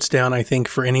most notes down, I think,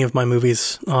 for any of my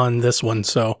movies on this one,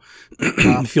 so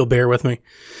if you'll bear with me.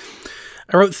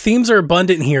 I wrote, themes are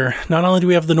abundant here. Not only do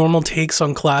we have the normal takes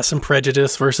on class and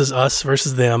prejudice versus us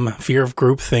versus them, fear of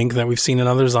groupthink that we've seen in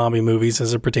other zombie movies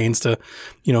as it pertains to,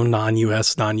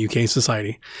 non-US, non-UK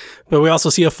society. But we also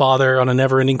see a father on a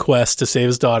never-ending quest to save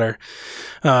his daughter,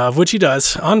 of which he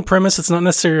does. On premise, it's not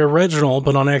necessarily original,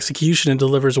 but on execution, it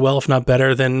delivers well, if not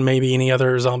better, than maybe any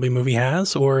other zombie movie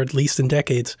has, or at least in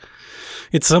decades.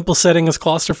 Its simple setting is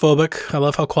claustrophobic. I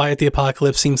love how quiet the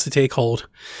apocalypse seems to take hold,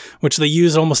 which they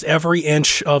use almost every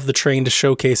inch of the train to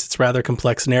showcase its rather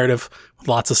complex narrative with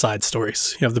lots of side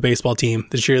stories. You have the baseball team,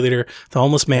 the cheerleader, the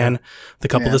homeless man, the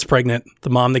couple that's pregnant, the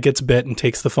mom that gets bit and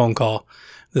takes the phone call.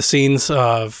 The scenes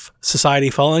of society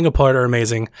falling apart are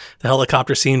amazing. The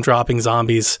helicopter scene dropping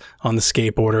zombies on the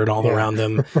skateboarder and all around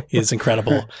them is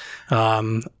incredible.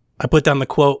 I put down the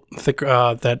quote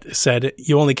that said,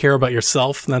 "You only care about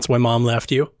yourself, and that's why mom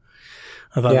left you."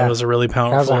 I thought that was a really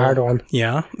powerful. That was a hard one.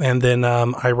 Yeah. And then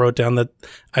I wrote down that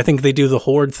I think they do the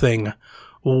horde thing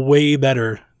way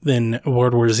better than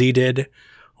World War Z did,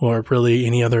 or really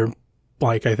any other,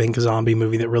 I think, zombie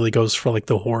movie that really goes for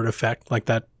the horde effect, like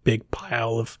that big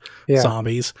pile of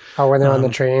zombies. Oh, when they're on the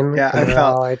train. Yeah, I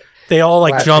felt they all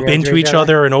jump into each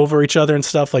other and over each other and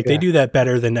stuff. They do that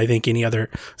better than I think any other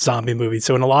zombie movie.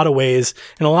 So in a lot of ways,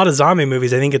 in a lot of zombie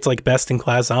movies, I think it's best in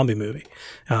class zombie movie.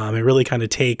 It really kind of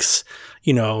takes,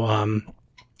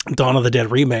 Dawn of the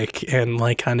Dead remake and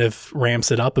kind of ramps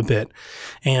it up a bit.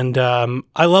 And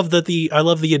I love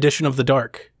the addition of the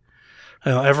dark.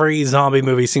 Every zombie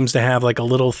movie seems to have a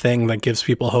little thing that gives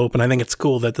people hope, and I think it's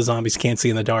cool that the zombies can't see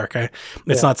in the dark.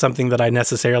 It's not something that I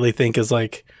necessarily think is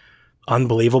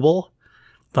unbelievable.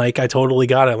 I totally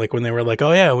got it. When they were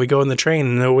oh yeah, we go in the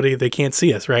train and they can't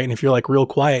see us, right? And if you're real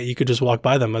quiet, you could just walk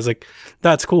by them. I was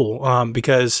that's cool,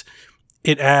 because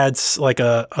it adds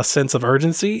a sense of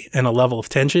urgency and a level of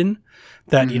tension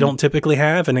that you don't typically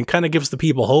have, and it kind of gives the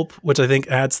people hope, which I think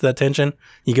adds to that tension.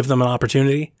 You give them an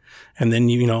opportunity, and then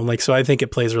so I think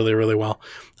it plays really, really well.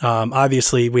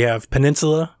 Obviously, we have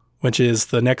Peninsula, which is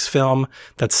the next film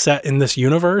that's set in this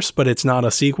universe, but it's not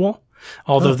a sequel.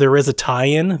 Although there is a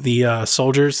tie-in. The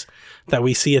soldiers that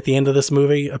we see at the end of this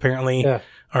movie apparently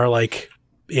are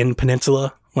in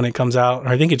Peninsula when it comes out.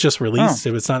 I think it just released.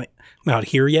 It's not out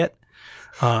here yet.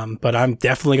 But I'm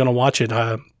definitely going to watch it.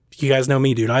 You guys know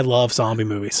me, dude. I love zombie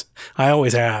movies. I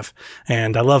always have.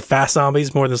 And I love fast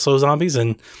zombies more than slow zombies.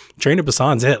 And Train to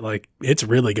Busan's it. It's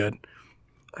really good.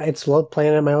 It's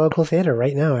playing at my local theater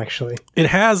right now, actually. It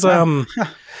has,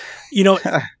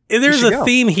 there's a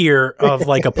theme here of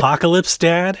apocalypse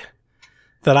dad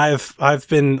that I've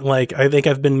been I think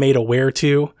I've been made aware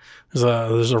to.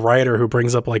 There's a writer who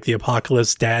brings up the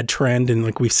apocalypse dad trend,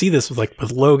 and we see this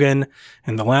with Logan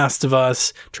and The Last of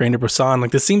Us, Train to Busan.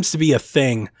 This seems to be a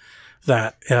thing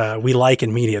that we like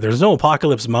in media. There's no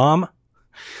apocalypse mom.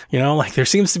 There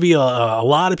seems to be a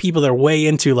lot of people that are way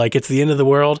into it's the end of the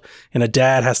world and a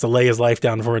dad has to lay his life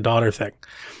down for a daughter thing.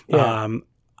 Yeah.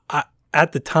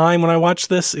 At the time when I watched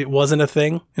this, it wasn't a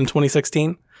thing in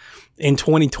 2016. In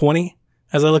 2020,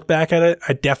 as I look back at it,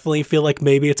 I definitely feel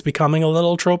maybe it's becoming a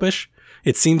little tropish.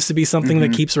 It seems to be something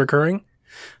that keeps recurring.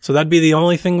 So that'd be the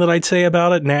only thing that I'd say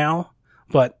about it now.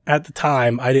 But at the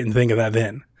time, I didn't think of that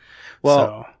then.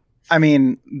 Well, I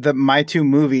mean, my 2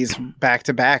 movies back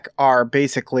to back are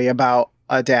basically about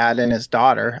a dad and his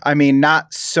daughter. I mean,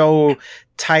 not so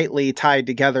tightly tied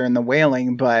together in The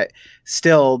Wailing, but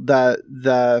still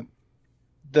the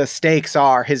stakes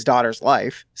are his daughter's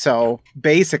life. So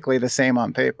basically the same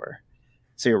on paper.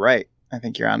 So you're right. I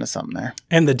think you're onto something there.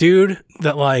 And the dude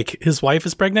that his wife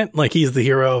is pregnant, he's the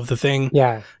hero of the thing.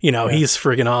 Yeah. He's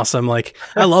friggin' awesome.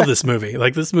 I love this movie.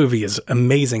 This movie is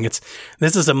amazing.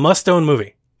 This is a must-own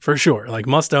movie for sure.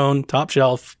 Must-own, top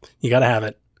shelf. You got to have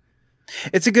it.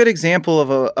 It's a good example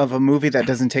of a movie that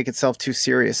doesn't take itself too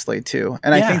seriously too.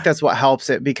 And I think that's what helps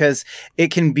it, because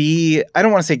it can be, I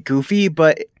don't want to say goofy,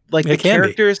 but the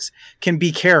characters can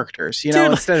be characters, Dude,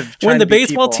 instead of when the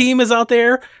baseball team is out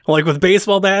there, with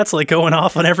baseball bats, going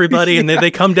off on everybody, and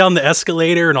they come down the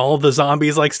escalator, and all of the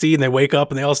zombies see, and they wake up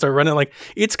and they all start running.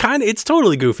 It's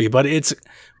totally goofy, but it's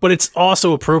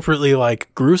also appropriately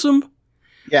gruesome.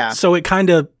 Yeah. So it kind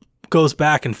of goes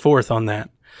back and forth on that.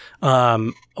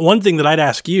 One thing that I'd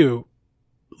ask you,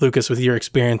 Lucas, with your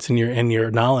experience and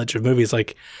your knowledge of movies, I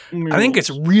think it's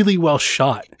really well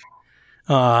shot.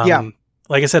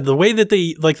 like I said, the way that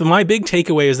they, like, my big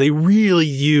takeaway is they really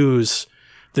use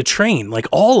the train, like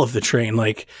all of the train,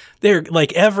 like they're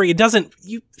like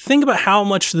you think about how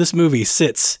much this movie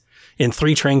sits in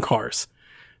 3 train cars.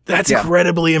 That's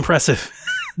incredibly impressive.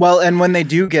 Well, and when they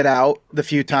do get out the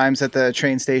few times at the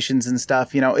train stations and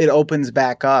stuff, you know, it opens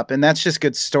back up. And that's just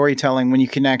good storytelling when you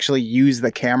can actually use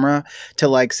the camera to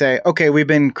like say, okay, we've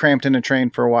been cramped in a train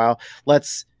for a while.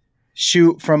 Let's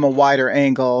shoot from a wider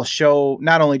angle,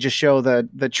 not only just show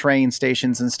the train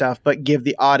stations and stuff, but give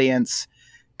the audience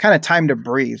kind of time to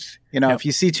breathe. You know, if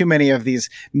you see too many of these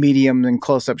medium and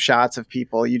close-up shots of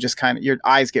people, you just your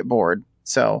eyes get bored.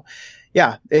 So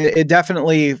yeah, it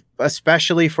definitely,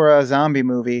 especially for a zombie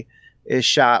movie, is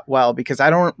shot well, because I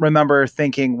don't remember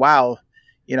thinking, wow,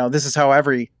 you know, this is how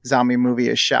every zombie movie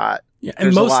is shot. Yeah, and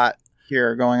there's a lot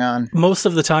here going on. Most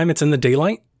of the time it's in the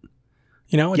daylight.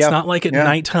 You know, it's not like at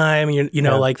nighttime, you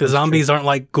know, like the zombies aren't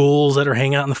like ghouls that are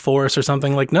hanging out in the forest or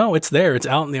something. Like, no, it's there. It's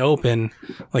out in the open.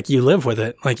 Like, you live with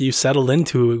it. Like, you settled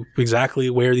into exactly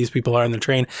where these people are in the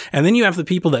train. And then you have the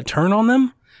people that turn on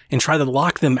them and try to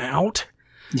lock them out.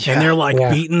 Yeah. And they're like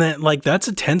beating that. Like, that's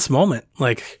a tense moment.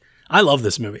 Like, I love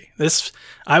this movie.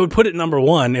 I would put it number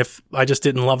 1 if I just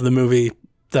didn't love the movie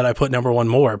that I put number 1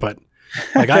 more. But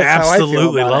like, I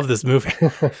absolutely love this movie.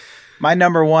 My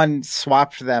number 1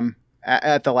 swapped them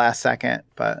at the last second,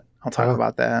 but I'll talk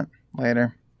about that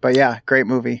later. But yeah, great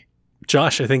movie.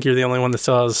 Josh, I think you're the only one that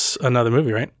still has another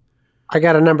movie, right? I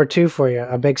got a number 2 for you,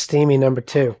 a big steamy number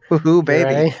 2. Woohoo,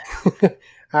 baby.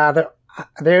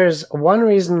 There's one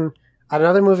reason,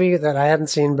 another movie that I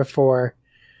hadn't seen before.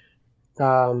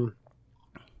 We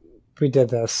did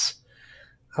this.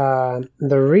 The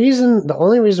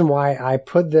only reason why I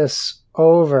put this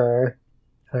over,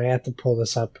 I have to pull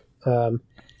this up,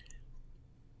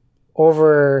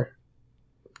 over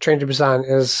Train to Busan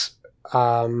is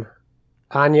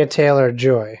Anya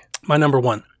Taylor-Joy. My number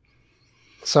 1.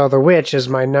 So The Witch is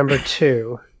my number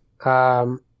 2.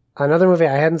 Another movie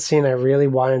I hadn't seen, I really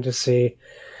wanted to see.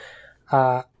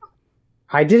 I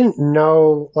didn't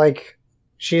know, like,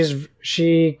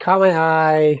 she caught my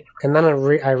eye, and then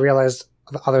I realized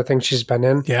the other things she's been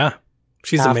in. Yeah,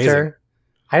 she's amazing.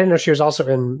 I didn't know she was also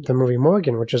in the movie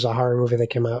Morgan, which is a horror movie that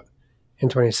came out in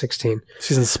 2016.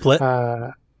 She's in Split.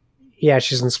 Yeah,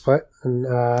 she's in Split, and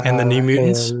the New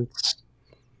Mutants.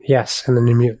 Yes, and the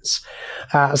New Mutants.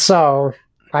 So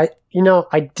I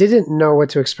didn't know what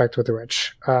to expect with The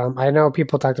Witch. I know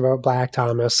people talked about Black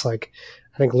Thomas, like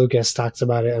I think Lucas talked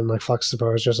about it in like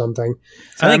Fluxtaposed or something.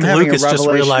 So I think Lucas just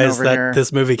realized that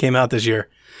this movie came out this year,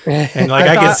 and like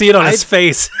I can see it on his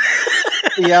face.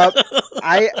 Yep.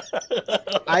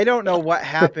 I don't know what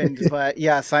happened, but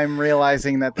yes, I'm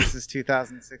realizing that this is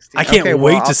 2016. I can't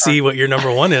wait to see what your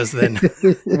number 1 is then.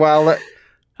 Well,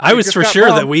 I was for sure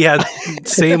that we had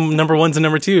same number 1s and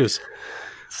number 2s.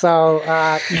 So,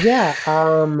 I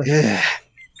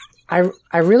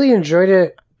really enjoyed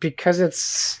it because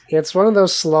it's one of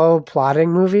those slow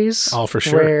plotting movies. Oh, for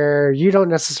sure. Where you don't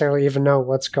necessarily even know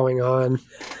what's going on.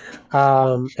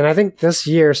 And I think this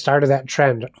year started that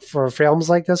trend for films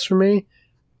like this for me,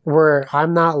 where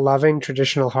I'm not loving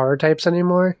traditional horror types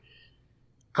anymore.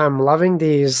 I'm loving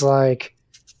these like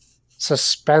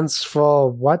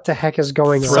suspenseful, what the heck is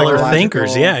going on? Thriller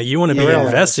thinkers, yeah. You want to be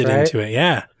invested into it,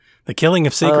 yeah. The killing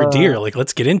of sacred deer, like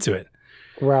let's get into it.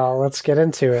 Well, let's get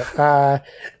into it.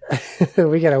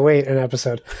 We gotta wait an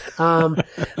episode.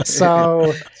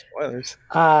 So spoilers.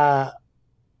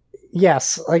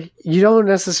 Yes, like you don't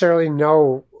necessarily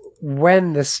know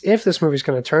if this movie's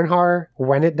going to turn horror,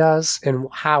 when it does, and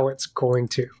how it's going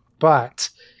to. But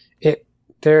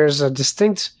there's a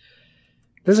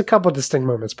couple distinct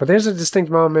moments, but there's a distinct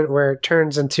moment where it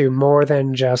turns into more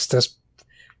than just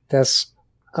this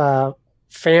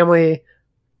family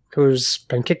who's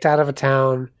been kicked out of a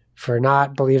town for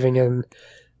not believing in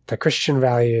the Christian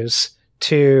values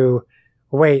to,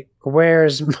 wait,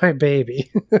 where's my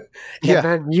baby? And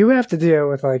then you have to deal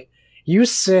with, like, you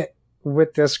sit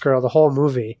with this girl the whole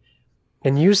movie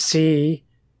and you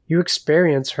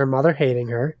experience her mother hating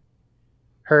her,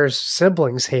 her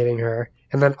siblings hating her,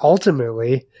 and then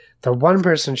ultimately the one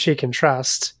person she can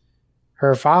trust,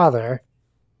 her father,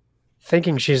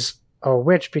 thinking she's a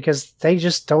witch because they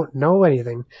just don't know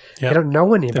anything. Yep. They don't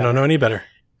know any better. They don't know any better.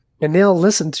 And they'll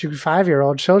listen to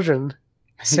 5-year-old children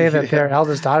say that their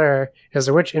eldest daughter is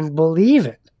a witch and believe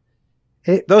it.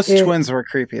 Those twins were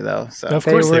creepy, though. So of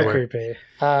course they were creepy.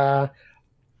 I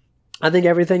think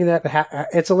everything that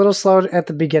it's a little slow at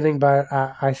the beginning, but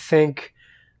I think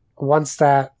once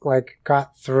that like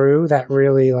got through, that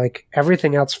really like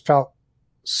everything else felt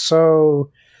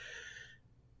so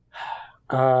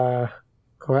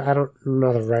well, I don't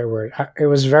know the right word. It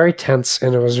was very tense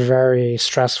and it was very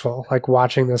stressful, like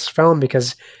watching this film,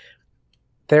 because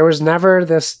there was never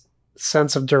this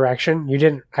sense of direction.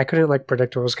 I couldn't like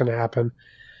predict what was going to happen,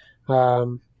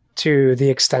 to the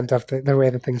extent of the way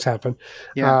that things happen.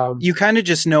 Yeah. You kind of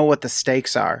just know what the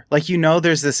stakes are. Like,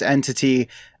 there's this entity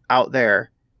out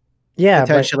there. Yeah,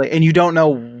 potentially, and you don't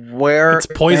know where it's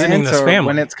poisoning this family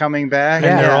when it's coming back,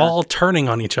 and they're all turning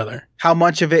on each other. How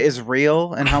much of it is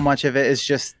real, and how much of it is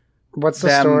just what's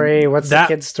the story? What's the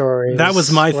kid's story? That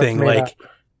was my thing. Like,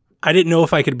 I didn't know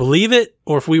if I could believe it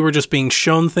or if we were just being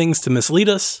shown things to mislead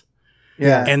us.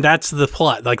 Yeah, and that's the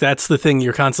plot. Like, that's the thing.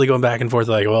 You're constantly going back and forth.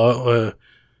 Like, well,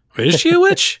 is she a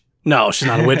witch? No, she's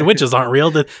not a witch. Witches aren't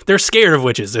real. They're scared of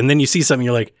witches, and then you see something,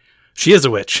 you're like, she is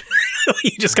a witch.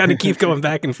 You just kind of keep going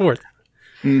back and forth.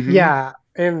 Mm-hmm. Yeah,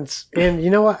 and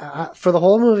you know what? For the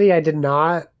whole movie, I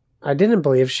didn't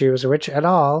believe she was a witch at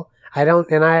all. I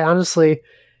honestly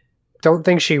don't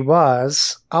think she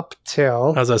was up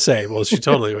till, as I say, well, she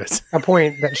totally was a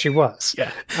point that she was.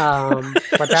 Yeah,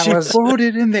 but that she was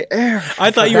floated in the air.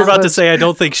 I thought you were about to say, I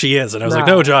don't think she is, and I was like,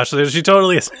 no, Josh, she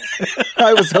totally is.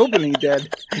 I was hoping he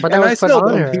did, but that was put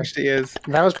on her. Think she is.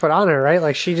 That was put on her, right?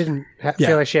 Like, she didn't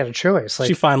feel like she had a choice. Like,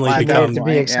 she finally became to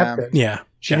be accepted. Yeah,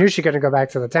 she knew she couldn't go back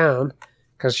to the town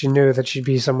because she knew that she'd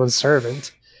be someone's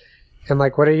servant. And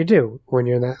like, what do you do when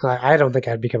you're in that? Like, I don't think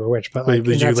I'd become a witch, but like,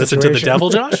 would you listen to the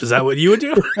devil, Josh? Is that what you would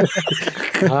do?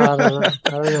 I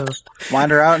don't know.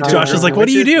 Wander out. Josh is like, what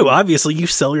do you do? Obviously, you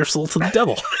sell your soul to the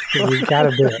devil. You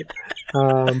gotta do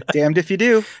it. Damned if you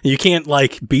do. You can't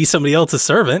like be somebody else's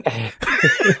servant.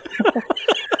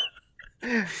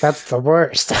 That's the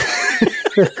worst.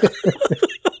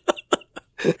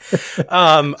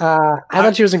 I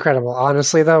thought she was incredible.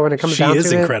 Honestly, though, when it comes down to it, she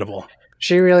is incredible.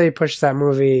 She really pushed that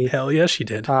movie. Hell yeah, she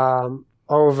did.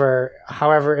 Over.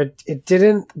 However, it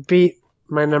didn't beat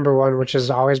my number one, which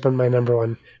has always been my number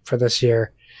one for this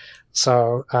year.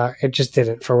 So it just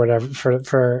didn't for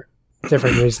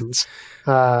different reasons.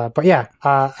 But yeah,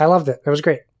 I loved it. It was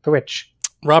great. The Witch.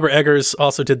 Robert Eggers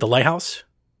also did The Lighthouse,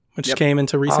 which came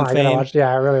into recent fame.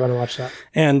 I really want to watch that.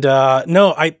 And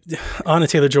Anna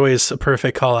Taylor-Joy is a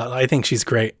perfect call out. I think she's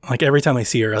great. Like, every time I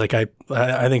see her, like,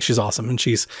 I think she's awesome.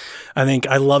 And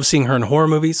I love seeing her in horror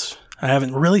movies. I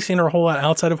haven't really seen her a whole lot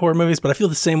outside of horror movies, but I feel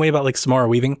the same way about like Samara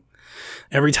Weaving.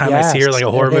 Every time I see her like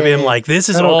a horror movie, I'm like, this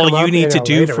is all you need to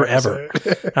do forever.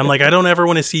 I'm like, I don't ever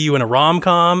want to see you in a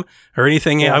rom-com or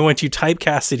anything. I want you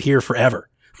typecasted here forever.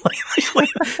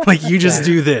 like you just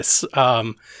do this.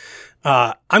 I'm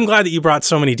glad that you brought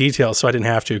so many details so I didn't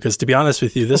have to, because to be honest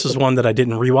with you, this was one that I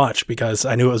didn't rewatch because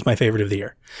I knew it was my favorite of the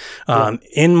year.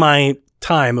 In my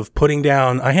time of putting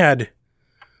down, I had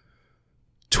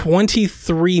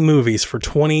 23 movies for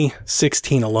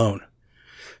 2016 alone.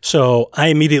 So I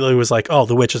immediately was like, oh,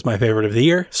 The Witch is my favorite of the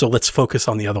year, so let's focus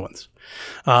on the other ones.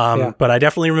 But I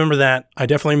definitely remember that. I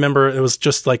definitely remember it was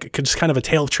just kind of a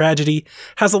tale of tragedy.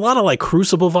 Has a lot of like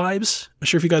Crucible vibes. I'm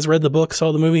sure if you guys read the book,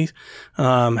 saw the movies.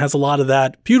 Has a lot of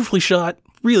that. Beautifully shot,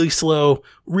 really slow,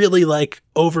 really like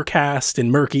overcast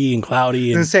and murky and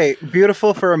cloudy. And I was gonna say,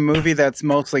 beautiful for a movie that's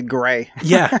mostly gray.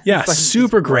 Yeah, like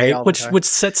super gray, which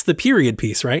sets the period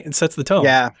piece, right? It sets the tone.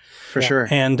 Yeah, for sure.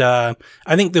 And I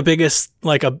think the biggest,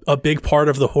 like a big part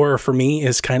of the horror for me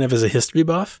is kind of as a history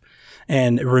buff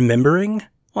and remembering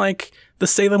like the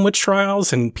Salem witch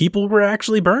trials, and people were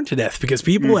actually burned to death because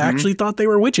people actually thought they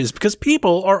were witches, because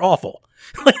people are awful.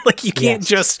 Like you can't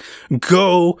just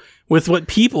go with what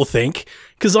people think,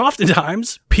 because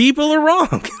oftentimes people are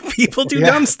wrong. People do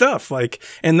dumb stuff.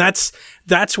 And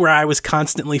that's where I was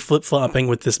constantly flip-flopping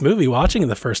with this movie. Watching it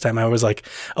the first time, I was like,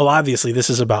 oh, obviously this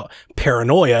is about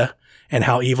paranoia and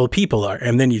how evil people are.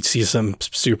 And then you'd see some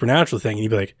supernatural thing and you'd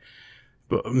be like,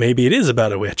 well, maybe it is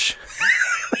about a witch.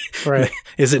 Right.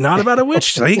 Is it not about a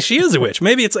witch? I think she is a witch.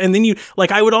 Maybe it's, and then you,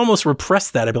 like, I would almost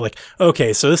repress that. I'd be like,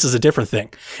 okay, so this is a different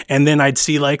thing. And then I'd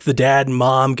see like the dad and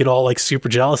mom get all like super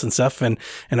jealous and stuff. And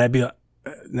I'd be like,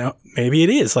 no, maybe it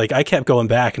is. Like, I kept going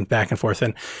back and forth.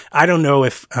 And I don't know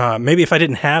if, maybe if I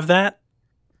didn't have that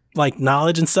like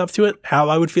knowledge and stuff to it, how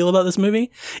I would feel about this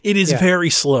movie. It is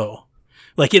very slow.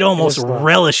 Like, it almost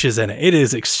relishes in it. It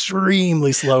is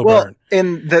extremely slow burn.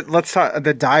 And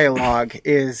the dialogue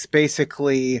is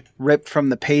basically ripped from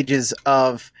the pages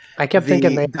of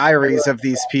the diaries of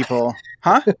these people.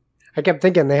 Huh? I kept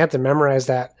thinking they had to memorize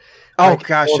that. Oh,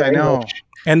 gosh, I know.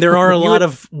 And there are a lot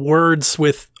of words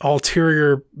with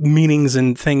ulterior meanings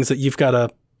and things that you've got to,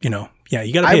 you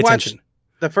got to pay attention.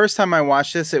 The first time I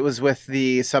watched this, it was with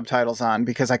the subtitles on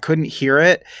because I couldn't hear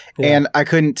it and I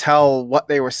couldn't tell what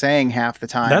they were saying half the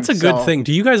time. That's a good thing.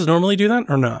 Do you guys normally do that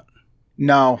or not?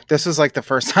 No, this is like the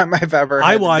first time I've ever had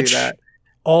I to watch do that.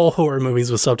 all horror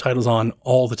movies with subtitles on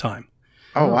all the time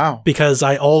Oh, wow. because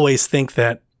I always think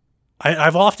that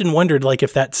I've often wondered like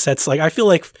if that sets like I feel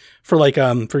like for like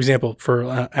for example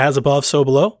for As Above So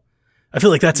Below, I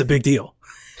feel like that's a big deal.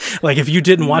 Like if you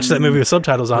didn't watch that movie with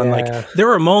subtitles on, like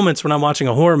there are moments when I'm watching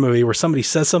a horror movie where somebody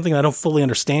says something that I don't fully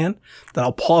understand, that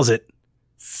I'll pause it,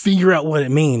 figure out what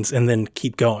it means, and then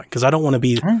keep going because I don't want to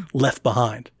be left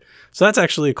behind. So that's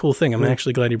actually a cool thing. I'm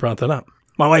actually glad you brought that up.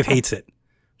 My wife hates it.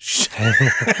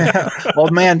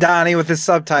 Old man Donnie with his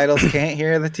subtitles can't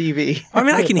hear the TV. I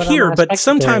mean, I can Put on hear, my but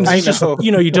sometimes I it's just, know.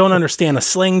 you don't understand a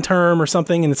slang term or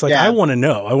something. And it's like, Yeah. I want to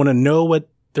know. I want to know what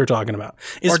they're talking about.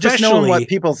 Or just knowing what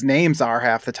people's names are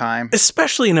half the time.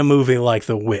 Especially in a movie like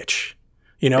The Witch.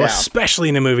 Yeah. Especially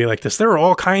in a movie like this. There are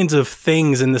all kinds of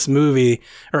things in this movie,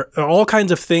 or all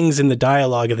kinds of things in the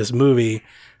dialogue of this movie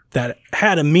that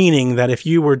had a meaning that if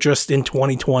you were just in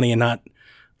 2020 and not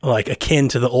like akin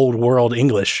to the old world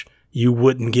English, you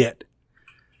wouldn't get.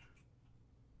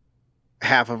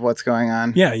 Half of what's going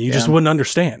on. Yeah, you just wouldn't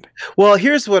understand. Well,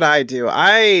 here's what I do.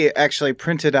 I actually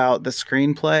printed out the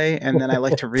screenplay, and then I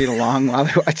like to read along while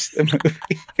I watch the movie.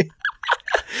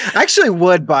 I actually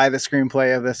would buy the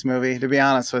screenplay of this movie, to be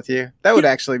honest with you. That would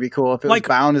actually be cool if it was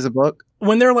bound as a book.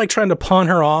 When they're like trying to pawn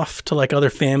her off to like other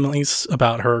families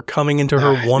about her coming into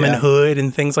her womanhood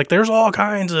and things like, there's all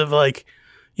kinds of like,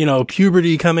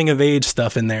 puberty coming of age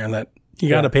stuff in there that you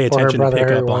got to pay attention to pick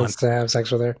up on. Wants to have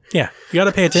sex with her. Yeah, you got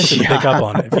to pay attention to pick up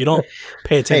on it. If you don't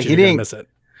pay attention, you're going to miss it.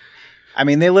 I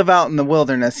mean, they live out in the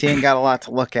wilderness. He ain't got a lot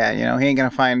to look at. He ain't going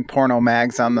to find porno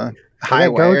mags on the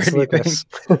highway.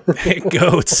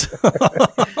 Goats.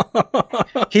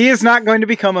 He is not going to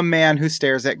become a man who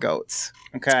stares at goats.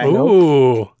 Okay.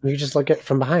 Ooh. You just look at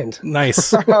from behind.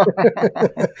 Nice.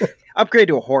 Upgrade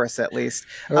to a horse, at least.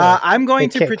 I'm going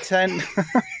to pretend...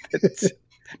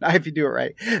 Not if you do it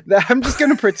right. I'm just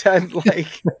going to pretend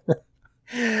like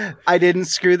I didn't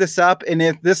screw this up. And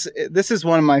if this is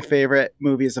one of my favorite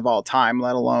movies of all time,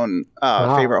 let alone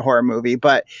favorite horror movie.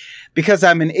 But because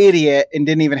I'm an idiot and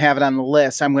didn't even have it on the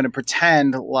list, I'm going to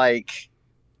pretend like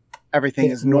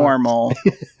everything is normal.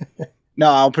 No,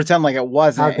 I'll pretend like it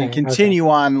wasn't and continue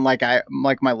on like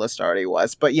my list already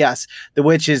was. But yes, The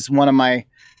Witch is one of my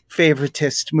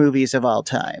favoritist movies of all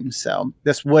time. So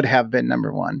this would have been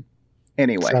number one.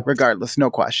 Anyway, regardless,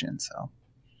 no question. So,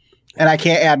 and I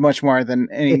can't add much more than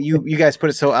you guys put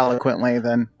it so eloquently.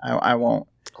 Then I won't.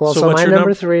 Well, so my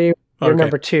number three, your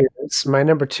number two. My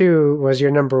number two was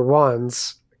your number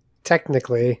ones,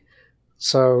 technically.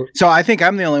 So I think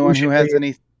I'm the only one who has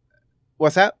any.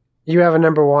 What's that? You have a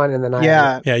number one, and then I.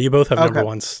 Yeah, you both have number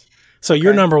ones. So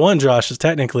your number one, Josh, is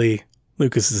technically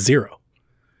Lucas's 0.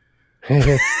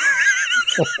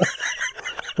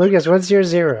 Lucas, what's your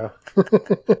 0?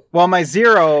 Well, my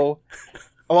 0,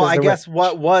 I guess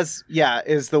what was,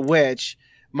 is The Witch.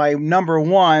 My number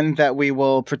one that we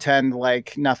will pretend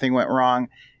like nothing went wrong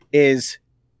is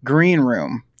Green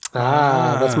Room.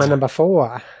 That's my number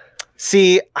 4.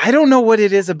 See, I don't know what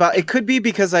it is about. It could be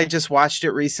because I just watched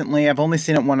it recently. I've only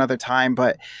seen it one other time,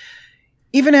 but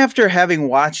even after having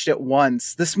watched it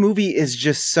once, this movie is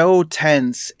just so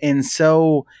tense and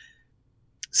so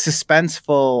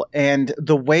suspenseful, and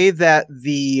the way that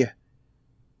the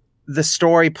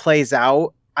story plays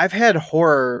out, I've had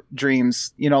horror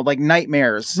dreams, like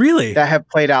nightmares, really, that have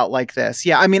played out like this.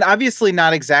 Yeah, I mean, obviously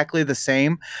not exactly the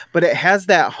same, but it has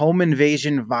that home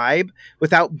invasion vibe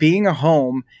without being a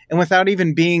home and without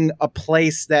even being a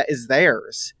place that is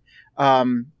theirs.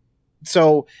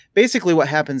 So basically, what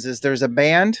happens is there's a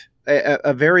band,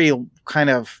 a very kind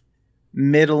of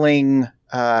middling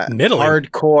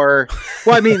hardcore.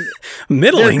 Well, I mean,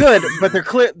 middling. They're good, but they're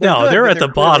clear. They're at the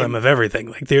bottom of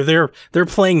everything. Like they're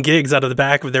playing gigs out of the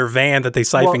back of their van that they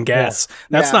siphon gas. Yeah.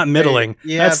 That's not middling.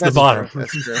 That's the bottom. True.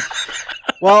 That's true.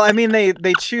 Well, I mean,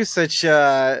 they choose such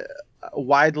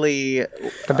widely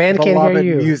the band can't hear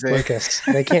you, music. Lucas.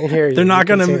 They can't hear you. They're not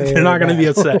gonna be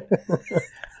upset.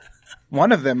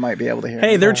 One of them might be able to hear.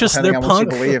 Hey, they're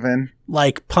punk. Believe in.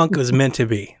 Like punk was meant to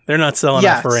be. They're not selling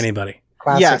out for anybody.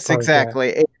 Classic yes, punk,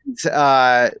 exactly.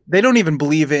 Yeah. They don't even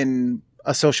believe in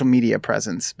a social media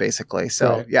presence, basically.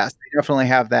 So yes, they definitely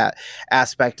have that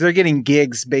aspect. They're getting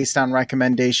gigs based on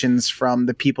recommendations from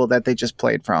the people that they just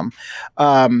played from.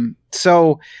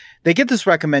 So they get this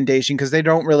recommendation because they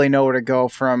don't really know where to go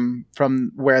from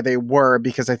where they were,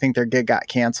 because I think their gig got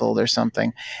canceled or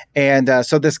something. And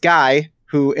so this guy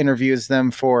who interviews them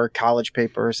for college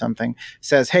paper or something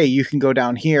says, hey, you can go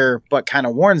down here, but kind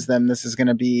of warns them this is going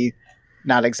to be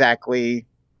not exactly,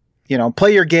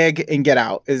 play your gig and get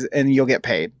out and you'll get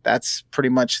paid. That's pretty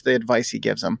much the advice he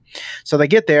gives them. So they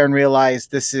get there and realize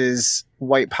this is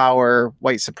white power,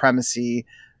 white supremacy,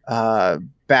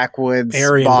 backwoods,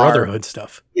 Aryan Brotherhood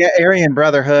stuff. Yeah, Aryan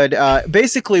Brotherhood.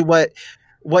 Basically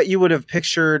what you would have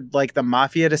pictured like the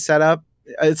mafia to set up.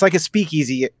 It's like a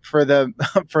speakeasy for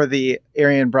the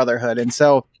Aryan Brotherhood. And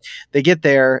so they get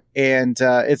there and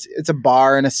it's a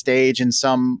bar and a stage in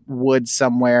some woods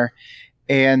somewhere.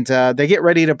 And they get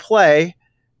ready to play.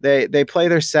 They play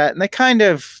their set and they kind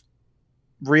of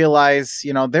realize,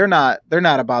 they're not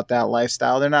about that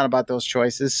lifestyle. They're not about those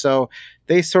choices. So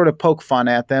they sort of poke fun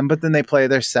at them, but then they play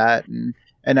their set and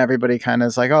everybody kind of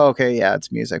is like, oh, okay, yeah,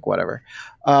 it's music, whatever.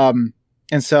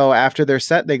 And so after their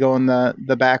set, they go in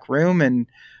the back room and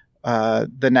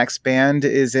the next band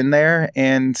is in there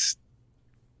and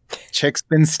chick's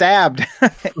been stabbed.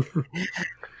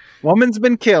 Woman's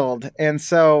been killed. And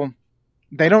so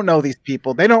they don't know these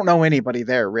people. They don't know anybody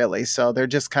there really. So they're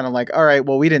just kind of like, all right,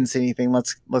 well, we didn't see anything.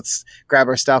 Let's grab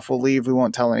our stuff. We'll leave. We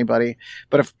won't tell anybody.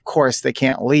 But of course they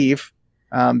can't leave.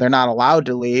 They're not allowed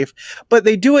to leave, but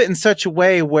they do it in such a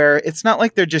way where it's not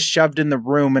like they're just shoved in the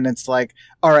room and it's like,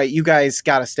 all right, you guys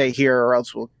got to stay here or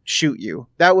else we'll shoot you.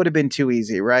 That would have been too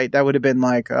easy, right? That would have been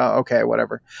like, okay,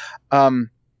 whatever.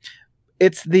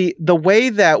 It's the way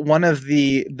that one of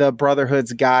the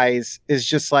Brotherhood's guys is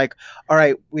just like, all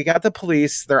right, we got the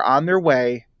police. They're on their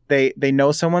way. They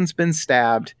know someone's been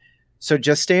stabbed. So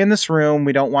just stay in this room.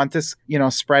 We don't want this,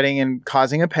 spreading and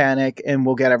causing a panic, and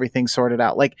we'll get everything sorted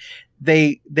out. Like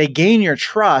they gain your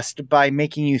trust by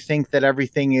making you think that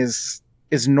everything is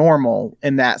normal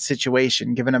in that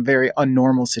situation, given a very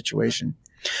unnormal situation.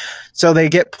 So they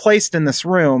get placed in this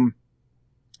room,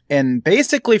 and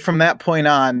basically from that point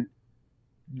on,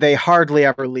 they hardly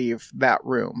ever leave that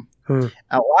room.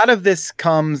 A lot of this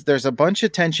there's a bunch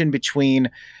of tension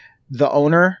between the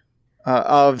owner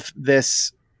of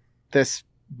this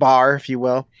bar, if you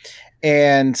will,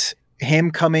 and him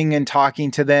coming and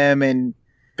talking to them and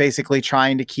basically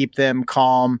trying to keep them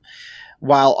calm,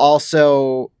 while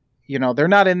also, they're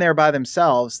not in there by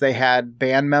themselves. They had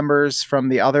band members from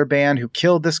the other band who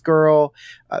killed this girl.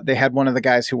 They had one of the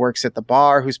guys who works at the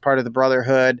bar who's part of the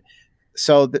Brotherhood,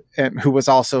 who was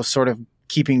also sort of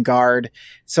keeping guard.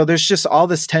 So there's just all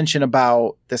this tension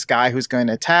about this guy who's going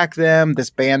to attack them, this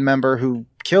band member who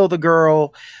killed a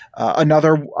girl,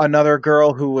 another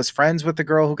girl who was friends with the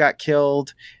girl who got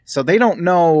killed. So they don't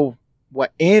know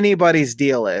what anybody's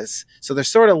deal is. So they're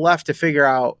sort of left to figure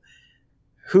out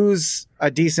who's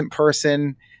a decent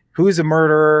person, who's a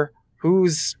murderer,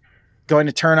 who's going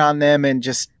to turn on them and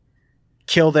just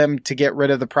kill them to get rid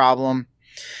of the problem.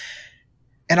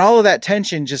 And all of that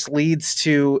tension just leads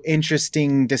to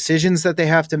interesting decisions that they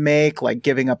have to make, like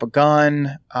giving up a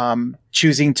gun,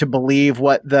 choosing to believe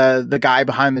what the guy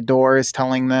behind the door is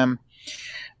telling them,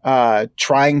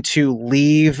 trying to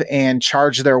leave and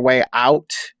charge their way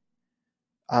out,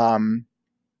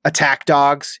 attack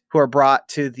dogs who are brought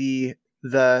to the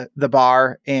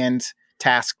bar and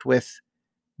tasked with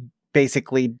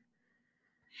basically,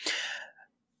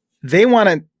 they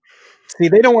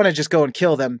don't want to just go and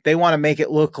kill them. They want to make it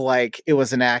look like it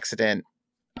was an accident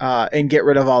and get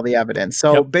rid of all the evidence.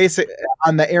 So basically,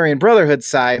 on the Aryan Brotherhood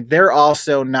side, they're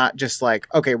also not just like,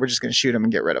 okay, we're just going to shoot them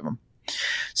and get rid of them.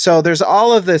 So there's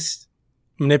all of this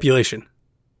manipulation,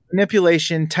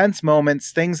 tense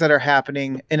moments, things that are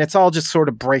happening, and it's all just sort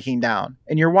of breaking down.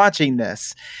 And you're watching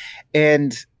this,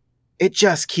 and it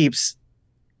just keeps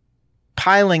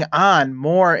piling on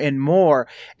more and more.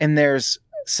 And there's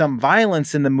some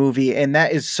violence in the movie, and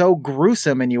that is so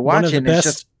gruesome, and you watch it. One of the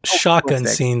best shotgun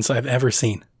scenes I've ever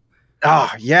seen.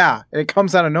 Oh yeah, it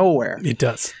comes out of nowhere. It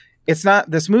does.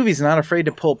 This movie's not afraid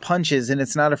to pull punches, and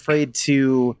it's not afraid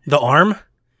to the arm.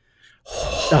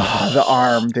 The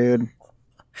arm, dude.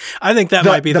 I think that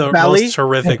might be the most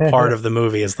horrific part of the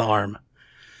movie is the arm.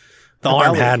 The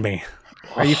arm belly had me.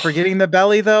 Are you forgetting the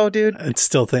belly though, dude? It's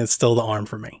still the arm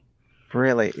for me.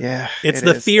 Really? Yeah. It's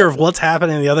the fear of what's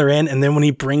happening on the other end, and then when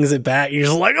he brings it back, you're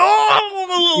just like, oh!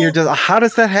 How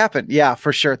does that happen? Yeah,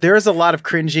 for sure. There is a lot of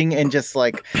cringing and just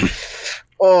like,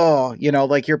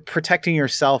 like you're protecting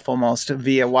yourself almost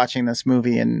via watching this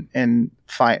movie and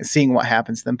seeing what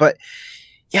happens to them. But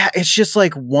yeah, it's just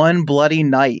like one bloody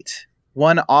night,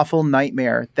 one awful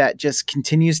nightmare that just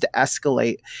continues to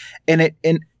escalate, and it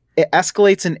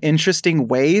escalates in interesting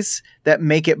ways that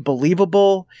make it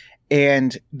believable.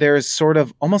 And there's sort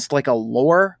of almost like a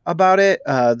lore about it.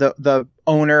 The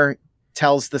owner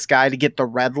tells this guy to get the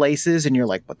red laces, and you're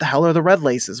like, what the hell are the red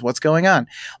laces? What's going on?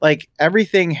 Like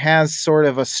everything has sort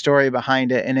of a story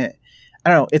behind it, and I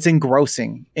don't know, it's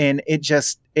engrossing, and it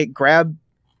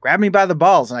grabbed me by the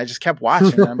balls, and I just kept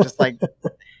watching. And I'm just like,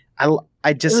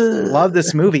 I just love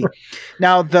this movie.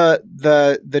 Now,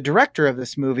 the director of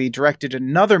this movie directed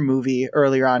another movie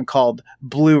earlier on called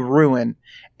Blue Ruin,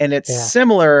 and it's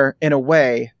similar in a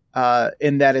way,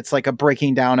 in that it's like a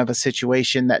breaking down of a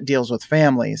situation that deals with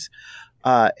families.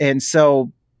 And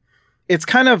so it's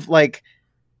kind of like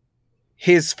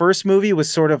his first movie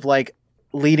was sort of like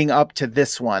leading up to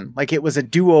this one. Like it was a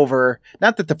do-over.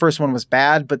 Not that the first one was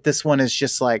bad, but this one is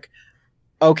just like,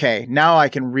 okay, now I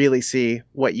can really see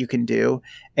what you can do.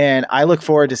 And I look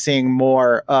forward to seeing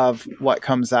more of what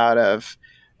comes out of,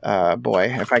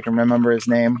 boy, if I can remember his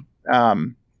name,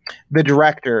 the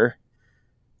director,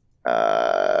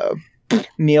 that's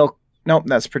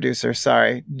producer.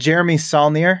 Sorry. Jeremy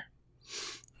Saulnier.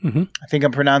 Mm-hmm. I think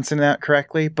I'm pronouncing that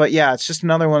correctly, but yeah, it's just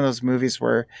another one of those movies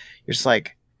where you're just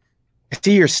like, I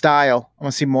see your style. I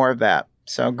want to see more of that.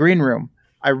 So Green Room,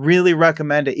 I really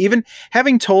recommend it. Even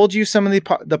having told you some of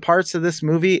the parts of this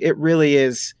movie, it really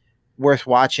is worth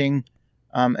watching,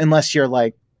 unless you're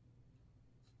like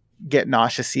get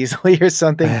nauseous easily or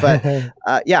something. But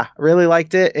yeah, really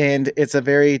liked it, and it's a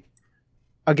very,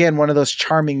 again, one of those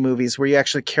charming movies where you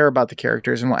actually care about the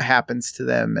characters and what happens to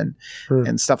them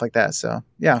and stuff like that. So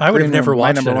yeah, I would have never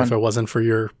watched it one. if it wasn't for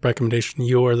your recommendation.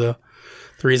 You were the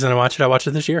reason I watched it. I watched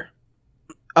it this year.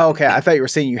 Oh, okay. I thought you were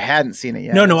saying you hadn't seen it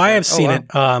yet. No, I have seen it.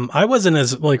 I wasn't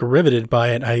as like riveted by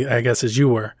it, I guess, as you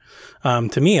were.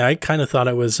 To me, I kind of thought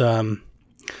it was. I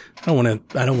don't want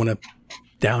to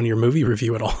down your movie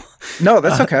review at all. No,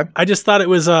 that's okay. I just thought it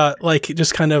was like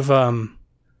just kind of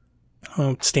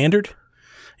standard,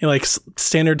 like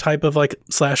standard type of like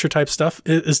slasher type stuff.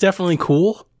 It's definitely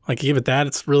cool. Like give it that.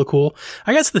 It's really cool.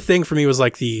 I guess the thing for me was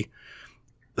like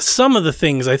some of the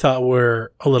things I thought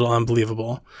were a little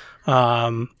unbelievable.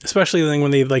 Especially the thing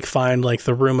when they like find like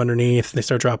the room underneath, and they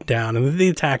start dropping down and they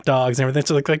attack dogs and everything.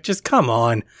 So like just come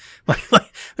on, like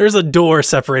there's a door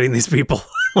separating these people,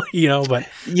 but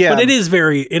yeah, but it is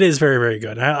very, very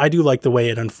good. I do like the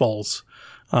way it unfolds.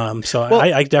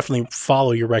 I definitely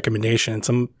follow your recommendation, and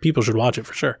some people should watch it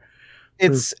for sure.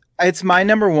 It's my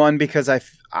number one because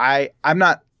I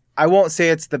won't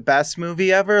say it's the best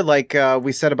movie ever. Like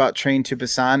we said about Train to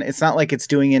Busan, it's not like it's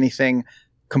doing anything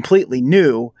completely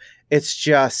new. It's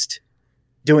just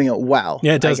doing it well.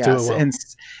 Yeah, it does do it well.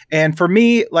 And for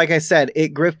me, like I said,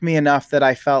 it gripped me enough that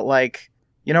I felt like,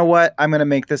 you know what, I'm going to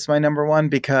make this my number one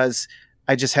because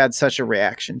I just had such a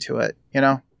reaction to it.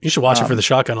 You should watch it for the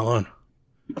shotgun alone.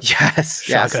 Yes,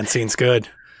 shotgun scene's good.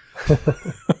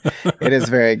 It is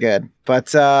very good,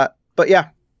 but yeah,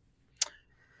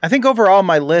 I think overall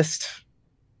my list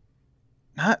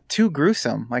not too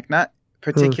gruesome. Like not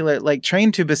particular. Like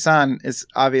Train to Busan is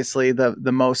obviously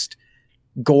the most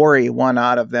gory one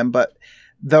out of them, but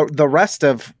the rest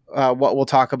of what we'll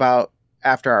talk about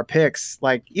after our picks,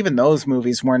 like even those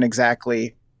movies weren't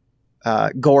exactly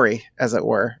gory, as it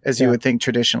were, as you would think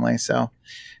traditionally. So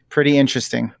pretty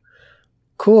interesting.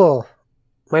 Cool.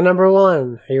 My number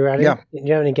one. Are you ready? Yeah. Do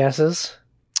you have any guesses?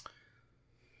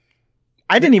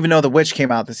 I didn't even know The Witch came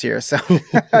out this year, so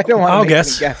I don't want to make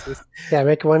any guesses. Yeah,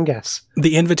 make one guess.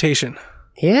 The Invitation.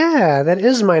 Yeah, that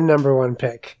is my number one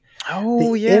pick.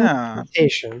 Oh, The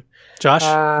Invitation. Josh?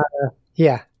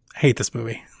 Yeah. I hate this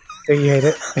movie. Do you hate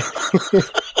it?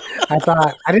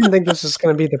 I didn't think this was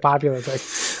going to be the popular pick.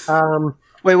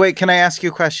 Wait, can I ask you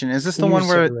a question? Is this the one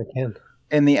where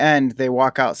in the end they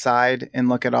walk outside and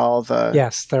look at all the...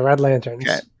 Yes, the red lanterns.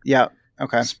 Okay. Yeah.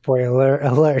 Okay. Spoiler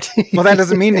alert. Well, that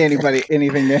doesn't mean anything to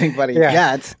anybody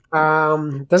yet.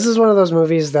 This is one of those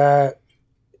movies that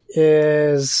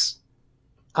is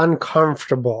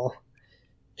uncomfortable,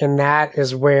 and that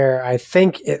is where I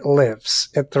think it lives.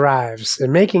 It thrives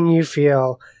in making you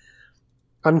feel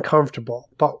uncomfortable.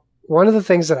 But one of the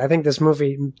things that I think this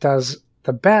movie does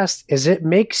the best is it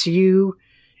makes you,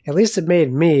 at least it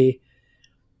made me,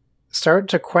 start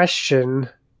to question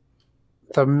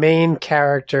the main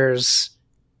character's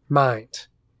mind.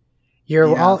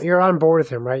 You're on board with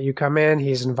him, right? You come in,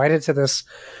 he's invited to this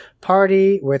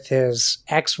party with his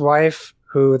ex-wife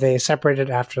who they separated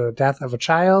after the death of a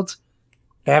child.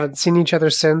 They haven't seen each other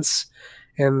since,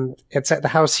 and it's at the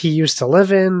house he used to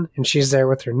live in, and she's there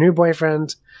with her new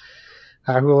boyfriend,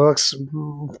 who looks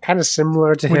kind of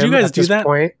similar to him. Would you guys at do this that?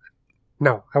 Point.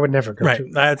 No, I would never go right. to.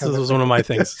 That was one of my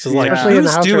things. So like, especially in the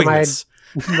who's house doing where this?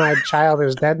 my child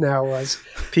who's dead now was.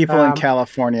 People in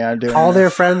California are doing all this. their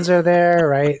friends are there,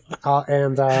 right?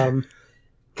 And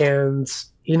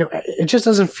it just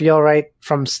doesn't feel right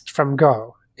from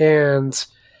go. And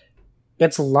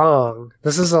it's long.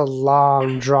 This is a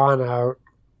long, drawn out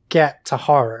get to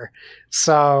horror.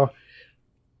 So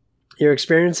you're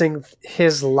experiencing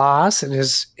his loss and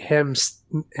him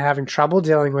having trouble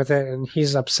dealing with it, and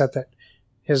he's upset that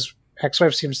his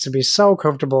ex-wife seems to be so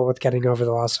comfortable with getting over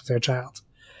the loss of their child,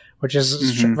 which is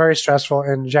very stressful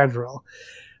in general.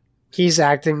 He's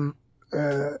acting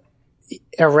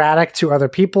erratic to other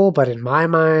people, but in my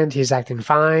mind, he's acting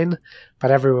fine.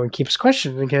 But everyone keeps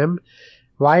questioning him.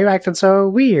 Why are you acting so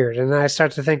weird? And I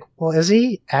start to think, well, is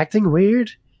he acting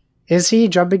weird? Is he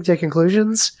jumping to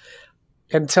conclusions?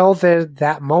 Until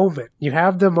that moment, you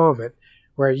have the moment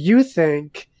where you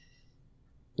think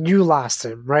you lost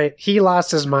him, right? He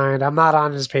lost his mind. I'm not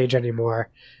on his page anymore.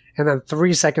 And then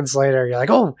 3 seconds later, you're like,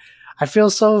 oh, I feel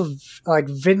so like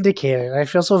vindicated. I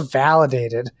feel so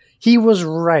validated. He was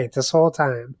right this whole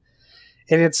time.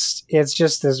 And it's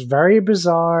just this very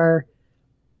bizarre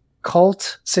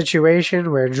cult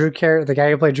situation where Drew Carey, the guy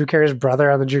who played Drew Carey's brother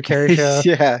on the Drew Carey show,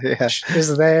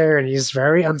 is there, and he's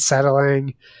very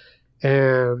unsettling.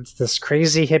 And this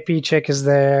crazy hippie chick is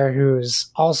there who is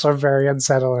also very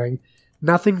unsettling.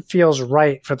 Nothing feels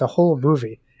right for the whole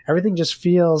movie. Everything just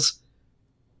feels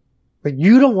like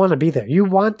you don't want to be there. You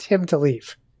want him to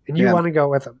leave, and you want to go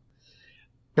with him.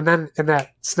 And then in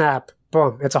that snap,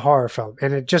 boom, it's a horror film.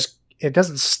 And it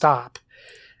doesn't stop.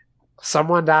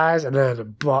 Someone dies, and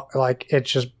then it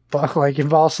just like it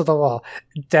balls to the wall.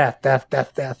 Death.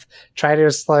 Try to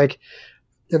just and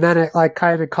then it like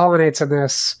kind of culminates in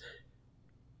this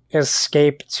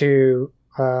escape to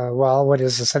what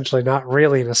is essentially not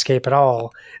really an escape at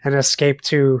all, an escape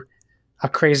to a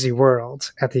crazy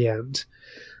world at the end,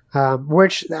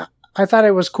 which I thought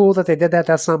it was cool that they did that.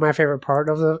 That's not my favorite part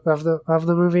of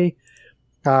the movie,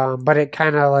 but it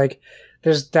kind of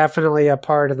there's definitely a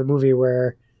part of the movie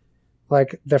where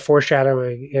the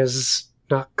foreshadowing is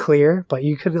not clear, but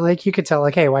you could tell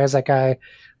hey, why is that guy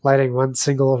lighting one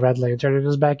single red lantern in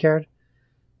his backyard?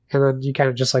 And then you kind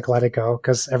of just let it go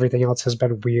because everything else has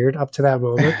been weird up to that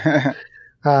moment.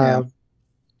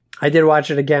 I did watch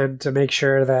it again to make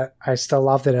sure that I still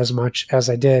loved it as much as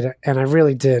I did. And I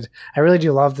really did. I really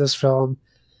do love this film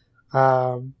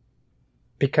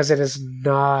because it is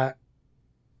not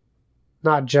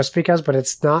just because, but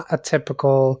it's not a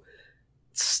typical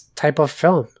type of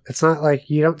film. It's not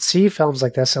you don't see films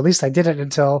like this. At least I didn't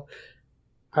until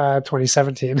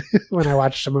 2017 when I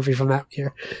watched a movie from that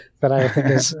year that I think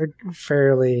is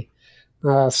fairly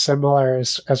similar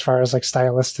as far as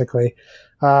stylistically.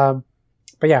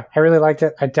 But yeah, I really liked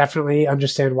it. I definitely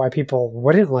understand why people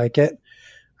wouldn't like it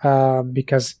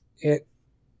because it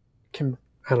can,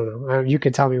 I don't know, you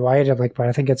could tell me why you didn't like it, but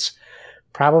I think it's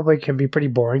probably can be pretty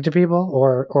boring to people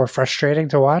or frustrating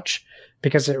to watch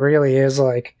because it really is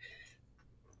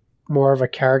more of a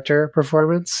character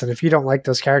performance, and if you don't like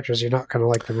those characters, you're not going to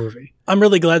like the movie. I'm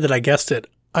really glad that I guessed it.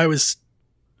 I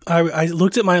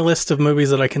looked at my list of movies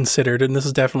that I considered, and this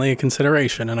is definitely a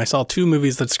consideration, and I saw two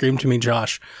movies that screamed to me,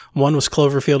 Josh. One was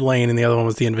Cloverfield Lane, and the other one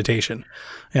was The Invitation.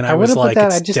 And I was like,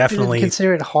 it's definitely... didn't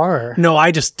consider it horror. No,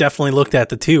 I just definitely looked at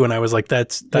the two, and I was like,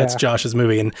 that's Josh's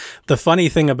movie. And the funny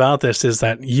thing about this is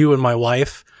that you and my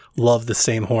wife love the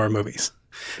same horror movies.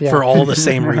 Yeah. For all the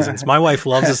same reasons. My wife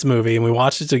loves this movie and we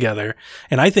watched it together,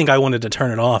 and I think I wanted to turn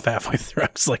it off halfway through. I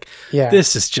was like,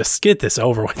 this is just, get this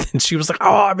over with. And she was like,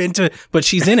 oh, I'm into it. But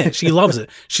she's in it. She loves it.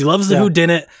 She loves the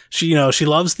whodunit. She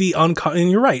loves the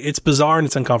and you're right. It's bizarre and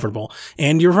it's uncomfortable.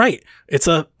 And you're right. It's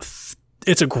a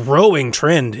growing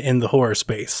trend in the horror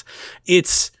space.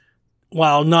 It's,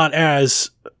 while not as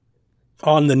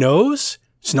on the nose,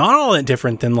 it's not all that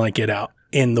different than Get Out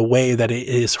in the way that it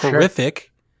is horrific.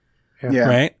 Yeah.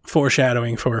 Right.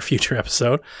 Foreshadowing for a future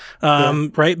episode.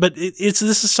 Right. But this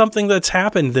is something that's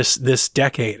happened this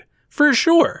decade for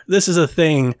sure. This is a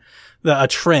thing, a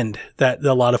trend that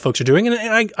a lot of folks are doing.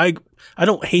 And I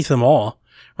don't hate them all.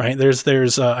 Right.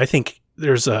 I think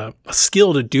there's a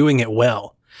skill to doing it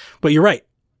well, but you're right.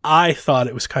 I thought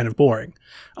it was kind of boring.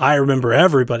 I remember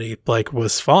everybody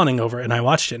was fawning over it, and I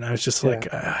watched it and I was just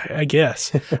I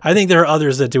guess. I think there are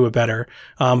others that do it better.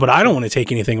 But I don't want to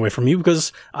take anything away from you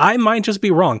because I might just be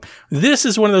wrong. This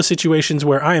is one of those situations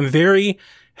where I am very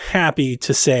happy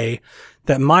to say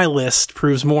that my list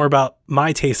proves more about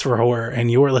my taste for horror and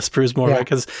your list proves more about it,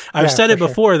 because I've said it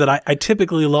before that I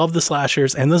typically love the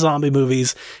slashers and the zombie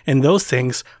movies and those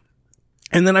things.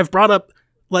 And then I've brought up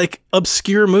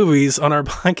obscure movies on our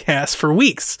podcast for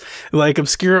weeks.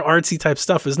 Obscure artsy type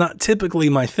stuff is not typically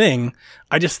my thing.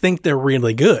 I just think they're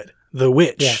really good. The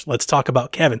Witch. Yeah. Let's talk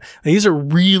about Kevin. These are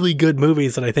really good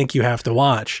movies that I think you have to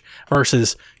watch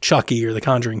versus Chucky or The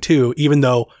Conjuring 2, even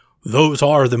though those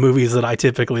are the movies that I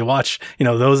typically watch. You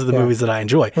know, those are the movies that I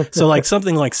enjoy. So like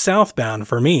something like Southbound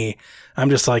for me, I'm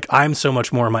just like, I'm so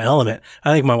much more in my element.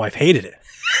 I think my wife hated it.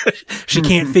 She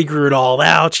can't figure it all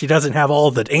out. She doesn't have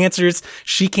all the answers.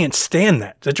 She can't stand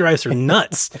that. That drives her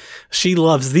nuts. She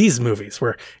loves these movies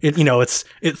where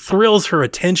it thrills her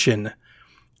attention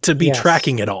to be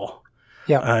tracking it all.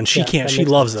 Yeah. And she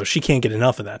loves those. She can't get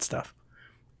enough of that stuff.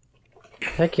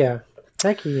 Heck yeah.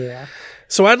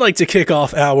 So I'd like to kick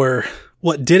off our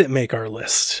what didn't make our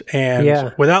list.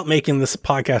 And without making this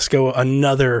podcast go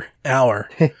another hour,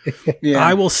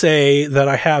 I will say that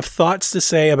I have thoughts to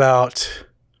say about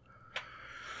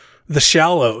The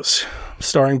Shallows,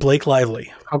 starring Blake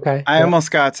Lively. Okay. I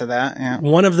almost got to that. Yeah.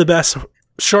 One of the best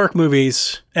shark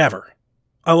movies ever.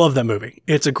 I love that movie.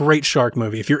 It's a great shark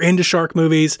movie. If you're into shark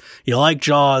movies, you like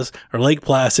Jaws or Lake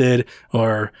Placid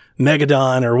or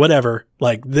Megalodon or whatever,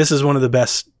 like this is one of the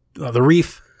best, The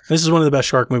Reef. This is one of the best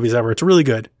shark movies ever. It's really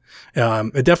good.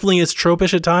 It definitely is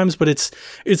tropish at times, but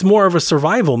it's more of a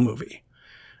survival movie.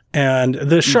 And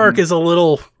the shark is a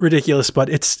little ridiculous, but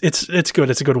it's good.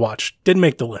 It's a good watch. Didn't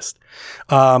make the list.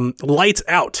 Lights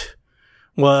Out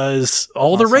was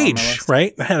all the rage,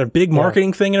 right? It had a big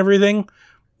marketing thing and everything.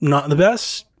 Not the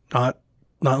best.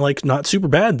 Not super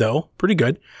bad though. Pretty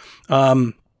good.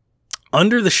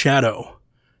 Under the Shadow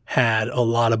had a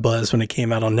lot of buzz when it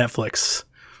came out on Netflix.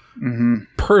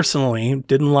 Personally,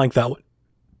 didn't like that one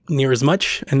near as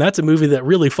much. And that's a movie that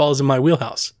really falls in my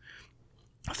wheelhouse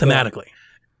thematically.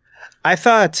 I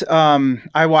thought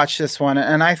I watched this one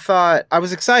and I thought I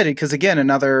was excited because, again,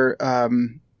 another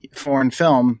foreign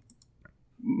film,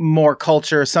 more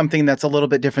culture, something that's a little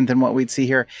bit different than what we'd see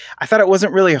here. I thought it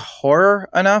wasn't really horror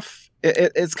enough.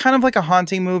 It's kind of like a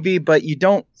haunting movie, but you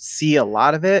don't see a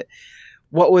lot of it.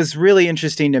 What was really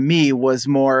interesting to me was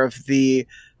more of the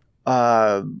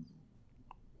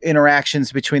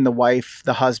interactions between the wife,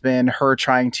 the husband, her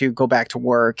trying to go back to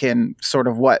work and sort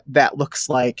of what that looks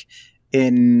like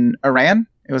in Iran.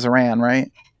 It was Iran,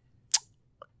 right?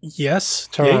 Yes.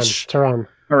 Tehran.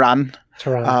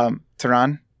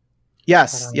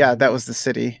 Yes. Yeah, that was the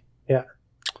city. Yeah.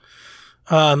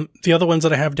 The other ones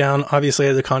that I have down, obviously I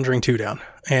have The Conjuring 2 down.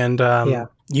 And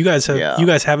you guys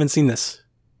haven't seen this.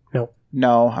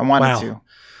 No, I wanted to.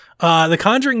 The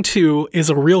Conjuring 2 is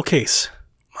a real case.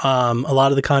 A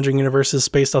lot of the Conjuring universe is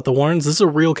based off the Warrens. This is a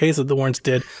real case that the Warrens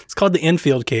did. It's called the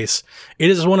Enfield case. It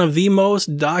is one of the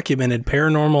most documented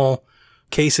paranormal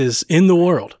cases in the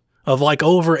world, of like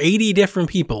over 80 different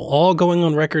people, all going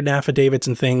on record and affidavits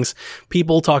and things.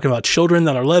 People talking about children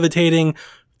that are levitating,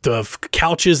 the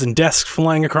couches and desks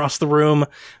flying across the room.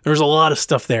 There's a lot of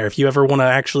stuff there. If you ever want to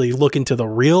actually look into the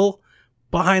real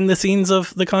behind the scenes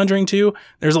of The Conjuring 2,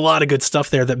 there's a lot of good stuff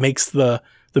there that makes the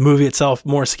movie itself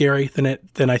more scary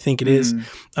than I think it is.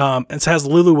 It has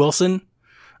Lulu Wilson,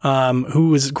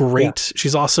 who is great. Yeah.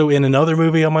 She's also in another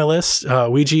movie on my list,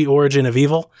 Ouija Origin of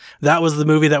Evil. That was the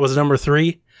movie that was number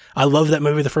 3. I loved that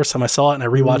movie the first time I saw it, and I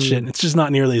rewatched it, and it's just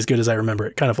not nearly as good as I remember.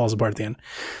 It kind of falls apart at the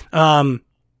end.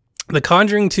 The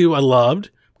Conjuring 2 I loved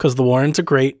because the Warrens are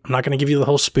great. I'm not going to give you the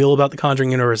whole spiel about the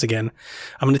Conjuring universe again.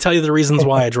 I'm going to tell you the reasons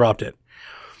why I dropped it.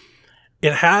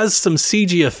 It has some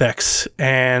CG effects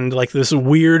and like this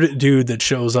weird dude that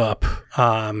shows up.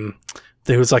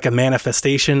 There was like a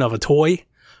manifestation of a toy,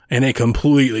 and it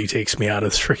completely takes me out of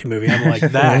this freaking movie. I'm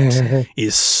like, that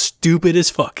is stupid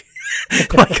as fuck.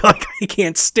 like I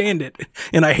can't stand it.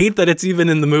 And I hate that it's even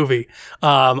in the movie.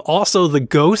 Also the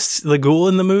ghoul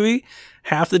in the movie,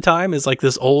 half the time is like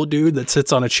this old dude that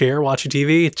sits on a chair watching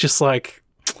TV. It's just like,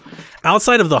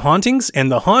 outside of the hauntings,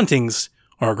 and the hauntings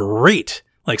are great.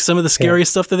 Like some of the scary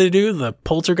stuff that they do, the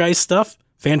poltergeist stuff,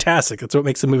 fantastic. That's what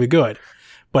makes the movie good.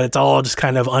 But it's all just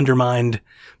kind of undermined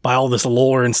by all this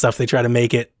lore and stuff they try to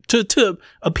make it to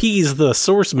appease the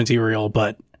source material,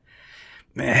 but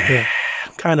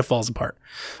kind of falls apart.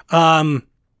 The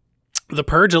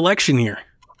Purge election year.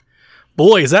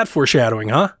 Boy, is that foreshadowing,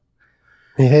 huh?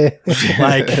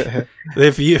 Like,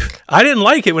 I didn't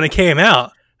like it when it came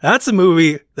out. That's a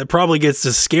movie that probably gets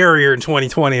scarier in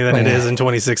 2020 than it is in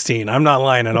 2016. I'm not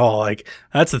lying at all. Like,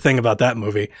 that's the thing about that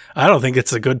movie. I don't think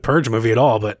it's a good Purge movie at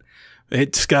all, but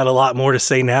it's got a lot more to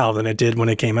say now than it did when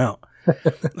it came out.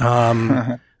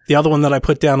 The other one that I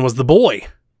put down was The Boy.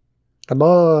 The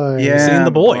Boy. Yeah, Have you seen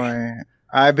The Boy?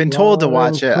 I've been told to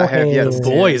watch it. I have yet. The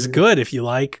Boy is good if you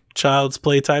like child's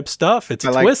play type stuff. It's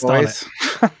a twist on it.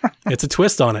 It's a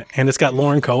twist on it. And it's got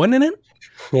Lauren Cohen in it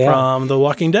from The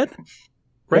Walking Dead.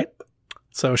 Right?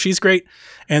 So she's great.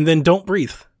 And then Don't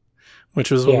Breathe,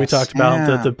 which was what we talked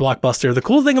about, the blockbuster. The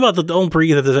cool thing about the Don't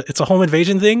Breathe is that it's a home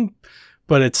invasion thing,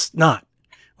 but it's not.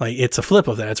 Like it's a flip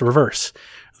of that. It's a reverse.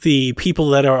 The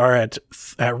people that are at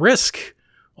risk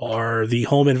are the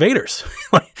home invaders.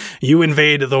 Like you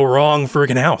invade the wrong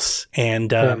friggin' house.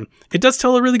 And it does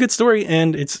tell a really good story,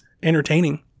 and it's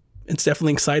entertaining. It's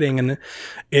definitely exciting. And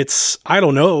it's, I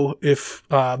don't know if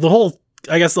the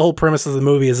whole premise of the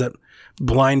movie is that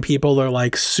blind people are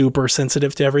like super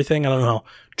sensitive to everything. I don't know how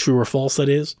true or false that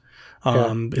is.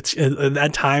 It's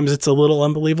at times it's a little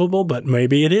unbelievable, but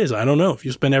maybe it is. I don't know. If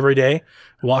you spend every day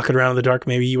walking around in the dark,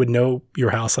 maybe you would know your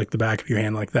house like the back of your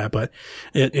hand like that. But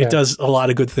it does a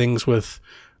lot of good things with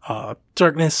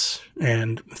darkness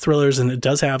and thrillers, and it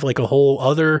does have like a whole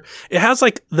other. It has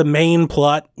like the main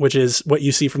plot, which is what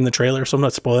you see from the trailer. So I'm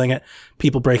not spoiling it.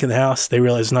 People break in the house. They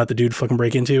realize it's not the dude fucking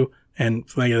break into, and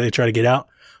they try to get out.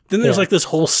 Then there's like this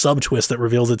whole sub twist that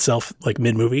reveals itself like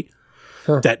mid movie.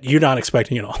 That you're not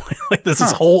expecting at all. Like this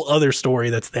is a whole other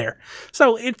story that's there.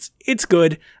 So it's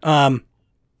good. I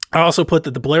also put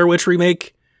that the Blair Witch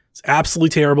remake is absolutely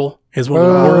terrible. Is one of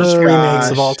the worst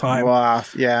remakes of all time. Wow.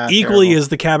 Yeah. Equally terrible. is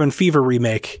the Cabin Fever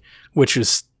remake, which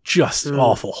is just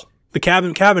awful. The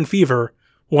Cabin Fever,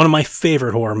 one of my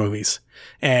favorite horror movies,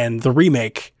 and the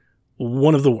remake,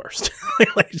 one of the worst.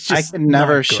 I can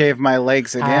never shave my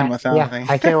legs again without anything.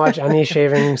 I can't watch any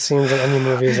shaving scenes in any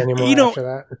movies anymore after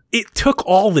that. It took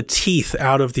all the teeth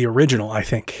out of the original, I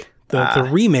think. The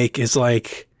remake is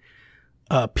like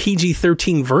a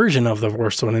PG-13 version of the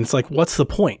worst one, and it's like, what's the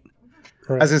point?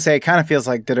 I was going to say, it kind of feels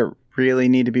like, did it really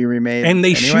need to be remade? And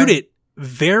they shoot it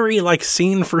very like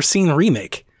scene for scene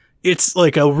remake. It's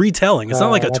like a retelling. It's not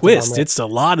like a twist. It's a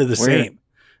lot of the same.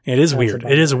 It is weird.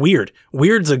 It is weird.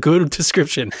 Weird's a good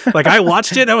description. Like I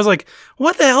watched it and I was like,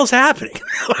 what the hell's happening?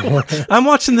 I'm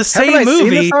watching the same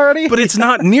movie, but it's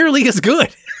not nearly as good.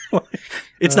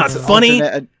 It's not funny.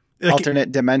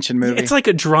 Alternate dimension movie. It's like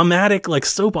a dramatic, like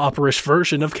soap opera-ish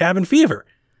version of Cabin Fever.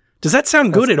 Does that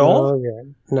sound good at all?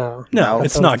 Good. No,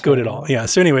 it's not good at all. Yeah.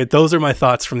 So anyway, those are my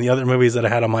thoughts from the other movies that I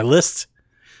had on my list.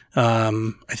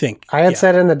 I think I had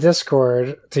said in the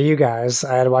Discord to you guys,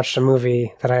 I had watched a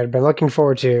movie that I had been looking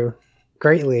forward to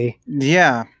greatly.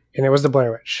 Yeah. And it was The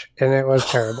Blair Witch, and it was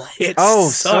terrible.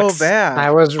 So bad.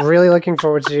 I was really looking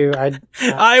forward to.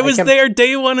 I was there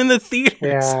day one in the theaters.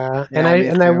 Yeah,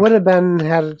 and I would have been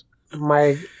had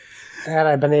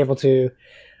I been able to.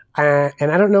 And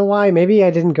I don't know why. Maybe I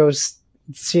didn't go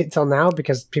see it till now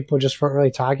because people just weren't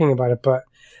really talking about it. But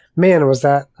man, was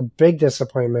that a big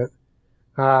disappointment.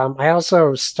 I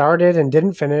also started and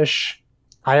didn't finish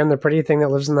I Am the Pretty Thing That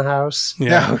Lives in the House.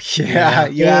 Yeah.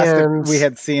 You asked if we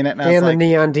had seen it. And the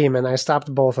Neon Demon. I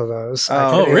stopped both of those.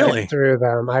 Oh, really? Through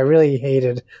them. I really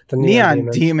hated the Neon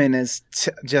Demon is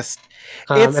just...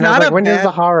 It's not when does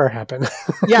the horror happen?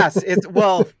 Yes. It's,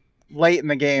 late in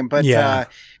the game. But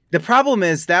the problem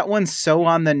is that one's so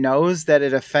on the nose that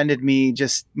it offended me,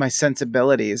 just my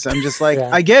sensibilities. I'm just like,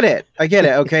 I get it.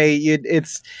 Okay.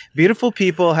 It's beautiful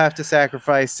people have to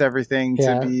sacrifice everything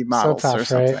to be models or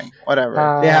something. Right?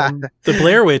 Whatever. The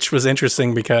Blair Witch was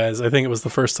interesting because I think it was the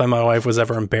first time my wife was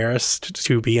ever embarrassed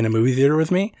to be in a movie theater with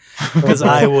me because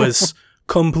I was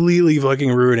completely fucking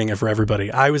ruining it for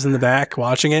everybody. I was in the back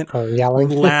watching it, yelling,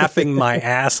 laughing my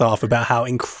ass off about how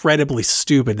incredibly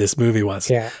stupid this movie was.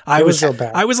 Yeah, I was so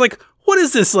bad. I was like, what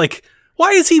is this? Like,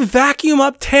 why is he vacuum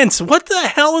up tents? What the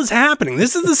hell is happening?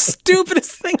 This is the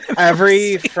stupidest thing.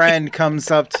 Every friend comes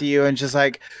up to you and just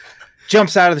like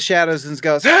jumps out of the shadows and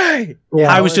goes, "Hey!"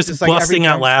 Yeah, I was just busting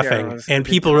out laughing, and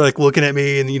people were like looking at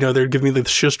me, and they're giving me the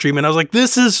shush treatment. I was like,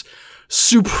 this is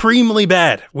supremely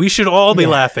bad. We should all be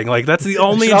laughing. Like that's the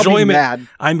only enjoyment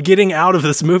I'm getting out of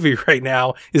this movie right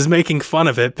now is making fun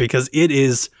of it because it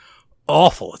is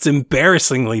awful. It's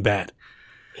embarrassingly bad.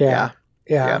 Yeah.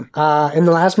 In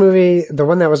the last movie, the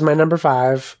one that was my number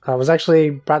 5 was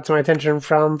actually brought to my attention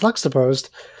from Fluxtaposed.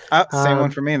 Same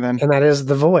one for me then. And that is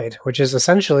The Void, which is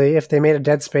essentially if they made a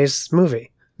Dead Space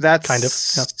movie. That's kind of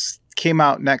came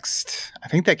out next. I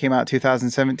think that came out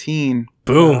 2017.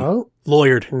 Boom. No.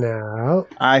 Lawyered. No.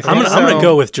 I'm gonna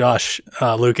go with Josh,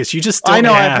 Lucas. You just don't I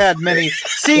know I've had many.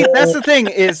 See, that's the thing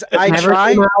is I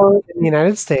tried came out in the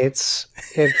United States.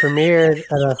 It premiered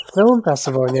at a film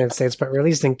festival in the United States, but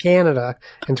released in Canada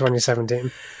in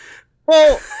 2017.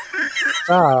 Well,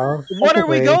 so what are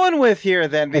we going with here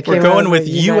then? We're going with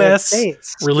U.S.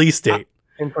 release date.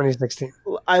 In 2016.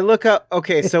 I look up,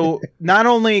 okay, so not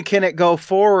only can it go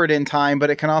forward in time, but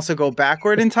it can also go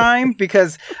backward in time,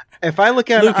 because if I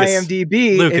look at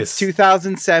IMDb, it's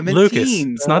 2017. Lucas,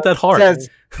 it's not that hard. It says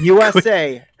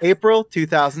USA, April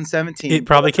 2017. It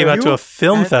probably came out to a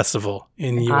film festival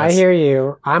in the US. I hear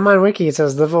you. I'm on Wiki. It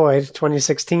says The Void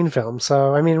 2016 film.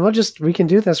 So, I mean, we can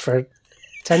do this for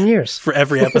 10 years. for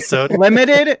every episode.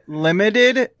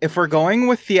 Limited. If we're going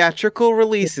with theatrical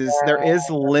releases, there is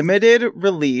limited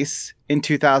release in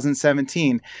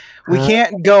 2017. We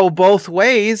can't go both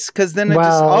ways because then it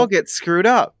just all gets screwed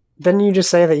up. Didn't you just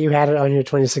say that you had it on your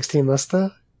 2016 list,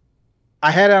 though? I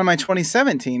had it on my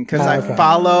 2017 because I okay.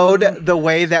 followed the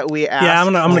way that we asked. Yeah,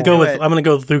 I'm gonna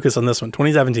go with Lucas on this one.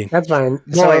 2017. That's fine.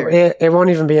 So- Well, it won't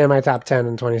even be in my top 10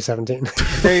 in 2017.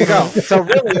 There you go. So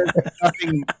really, there's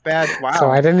nothing bad. Wow.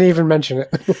 So I didn't even mention it.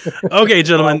 Okay,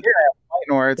 gentlemen.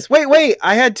 Words. Wait.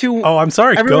 I had two. Oh, I'm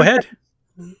sorry. Everyone- Go ahead.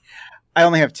 I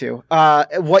only have two.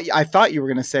 What I thought you were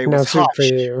going to say No was soup Hush. for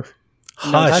you.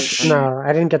 Hush. No,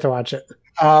 I didn't get to watch it.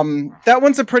 That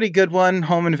one's a pretty good one.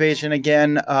 Home invasion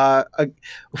again.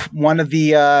 One of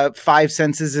the five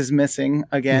senses is missing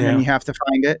again, and you have to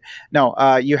find it. No,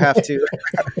 you have to.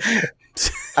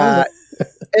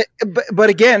 But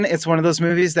again, it's one of those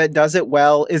movies that does it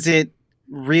well. Is it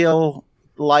real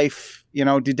life?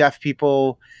 Do deaf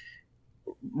people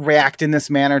react in this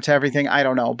manner to everything? I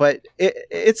don't know, but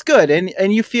it's good,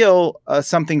 and you feel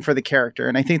something for the character,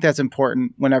 and I think that's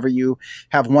important whenever you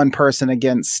have one person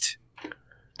against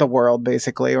the world,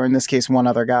 basically, or in this case, one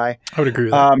other guy. I would agree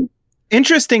with that.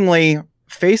 Interestingly,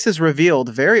 face is revealed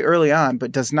very early on,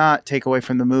 but does not take away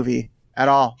from the movie at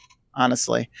all,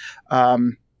 honestly.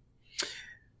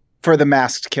 For the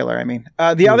masked killer, I mean.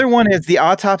 The other one is The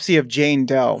Autopsy of Jane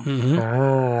Doe. Mm-hmm.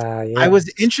 Yeah. I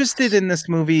was interested in this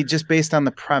movie just based on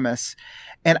the premise.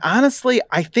 And honestly,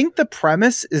 I think the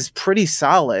premise is pretty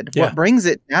solid. Yeah. What brings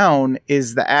it down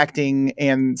is the acting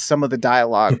and some of the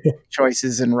dialogue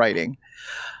choices and writing.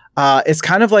 It's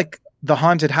kind of like The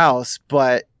Haunted House,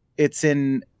 but it's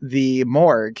in the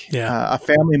morgue, a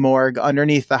family morgue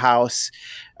underneath the house.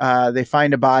 They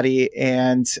find a body,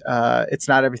 and it's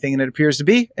not everything it appears to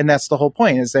be. And that's the whole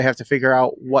point, is they have to figure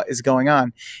out what is going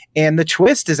on. And the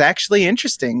twist is actually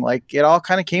interesting. Like, it all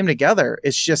kind of came together.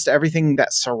 It's just everything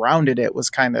that surrounded it was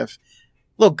kind of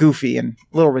a little goofy and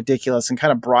a little ridiculous, and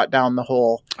kind of brought down the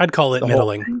whole. I'd call it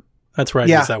middling. That's where I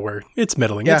use that word. It's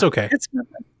middling. Yeah, it's okay. It's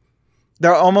middling.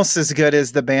 They're almost as good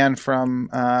as the band from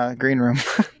Green Room.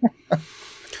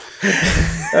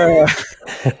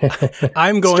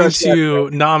 I'm going to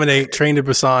nominate Train to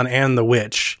Busan and The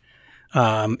Witch.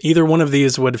 Either one of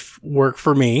these would work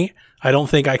for me. I don't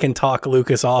think I can talk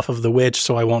Lucas off of The Witch,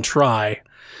 so I won't try.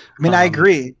 I mean, I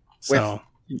agree.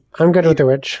 I'm good with The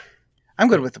Witch. I'm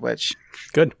good with The Witch.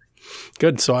 Good.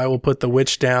 So I will put The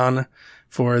Witch down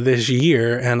for this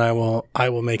year, and I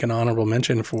will make an honorable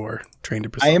mention for Train to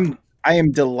Busan. I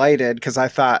am delighted because I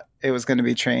thought it was going to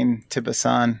be Train to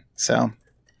Busan. So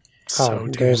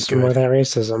there's more of that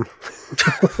racism.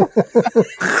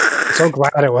 So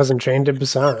glad it wasn't Train to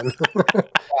Busan. Wow.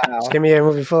 Just give me a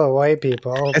movie full of white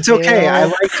people. It's okay. I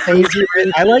like crazy.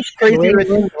 Rich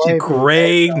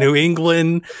Gray New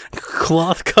England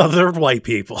cloth-covered white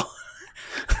people.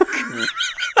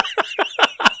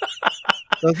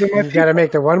 You got to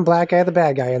make the one black guy the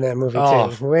bad guy in that movie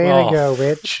too. Way to go,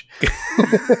 Rich.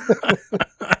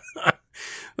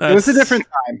 It was a different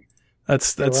time.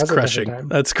 That's crushing.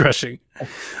 That's crushing.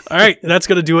 All right, that's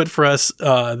going to do it for us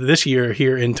this year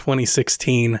here in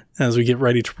 2016 as we get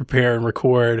ready to prepare and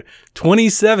record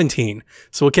 2017.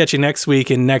 So we'll catch you next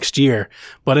week and next year.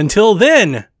 But until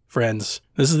then, friends,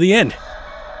 this is the end.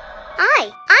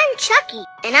 Hi, I'm Chucky,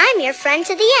 and I'm your friend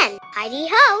to the end. Heidi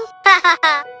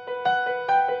ho.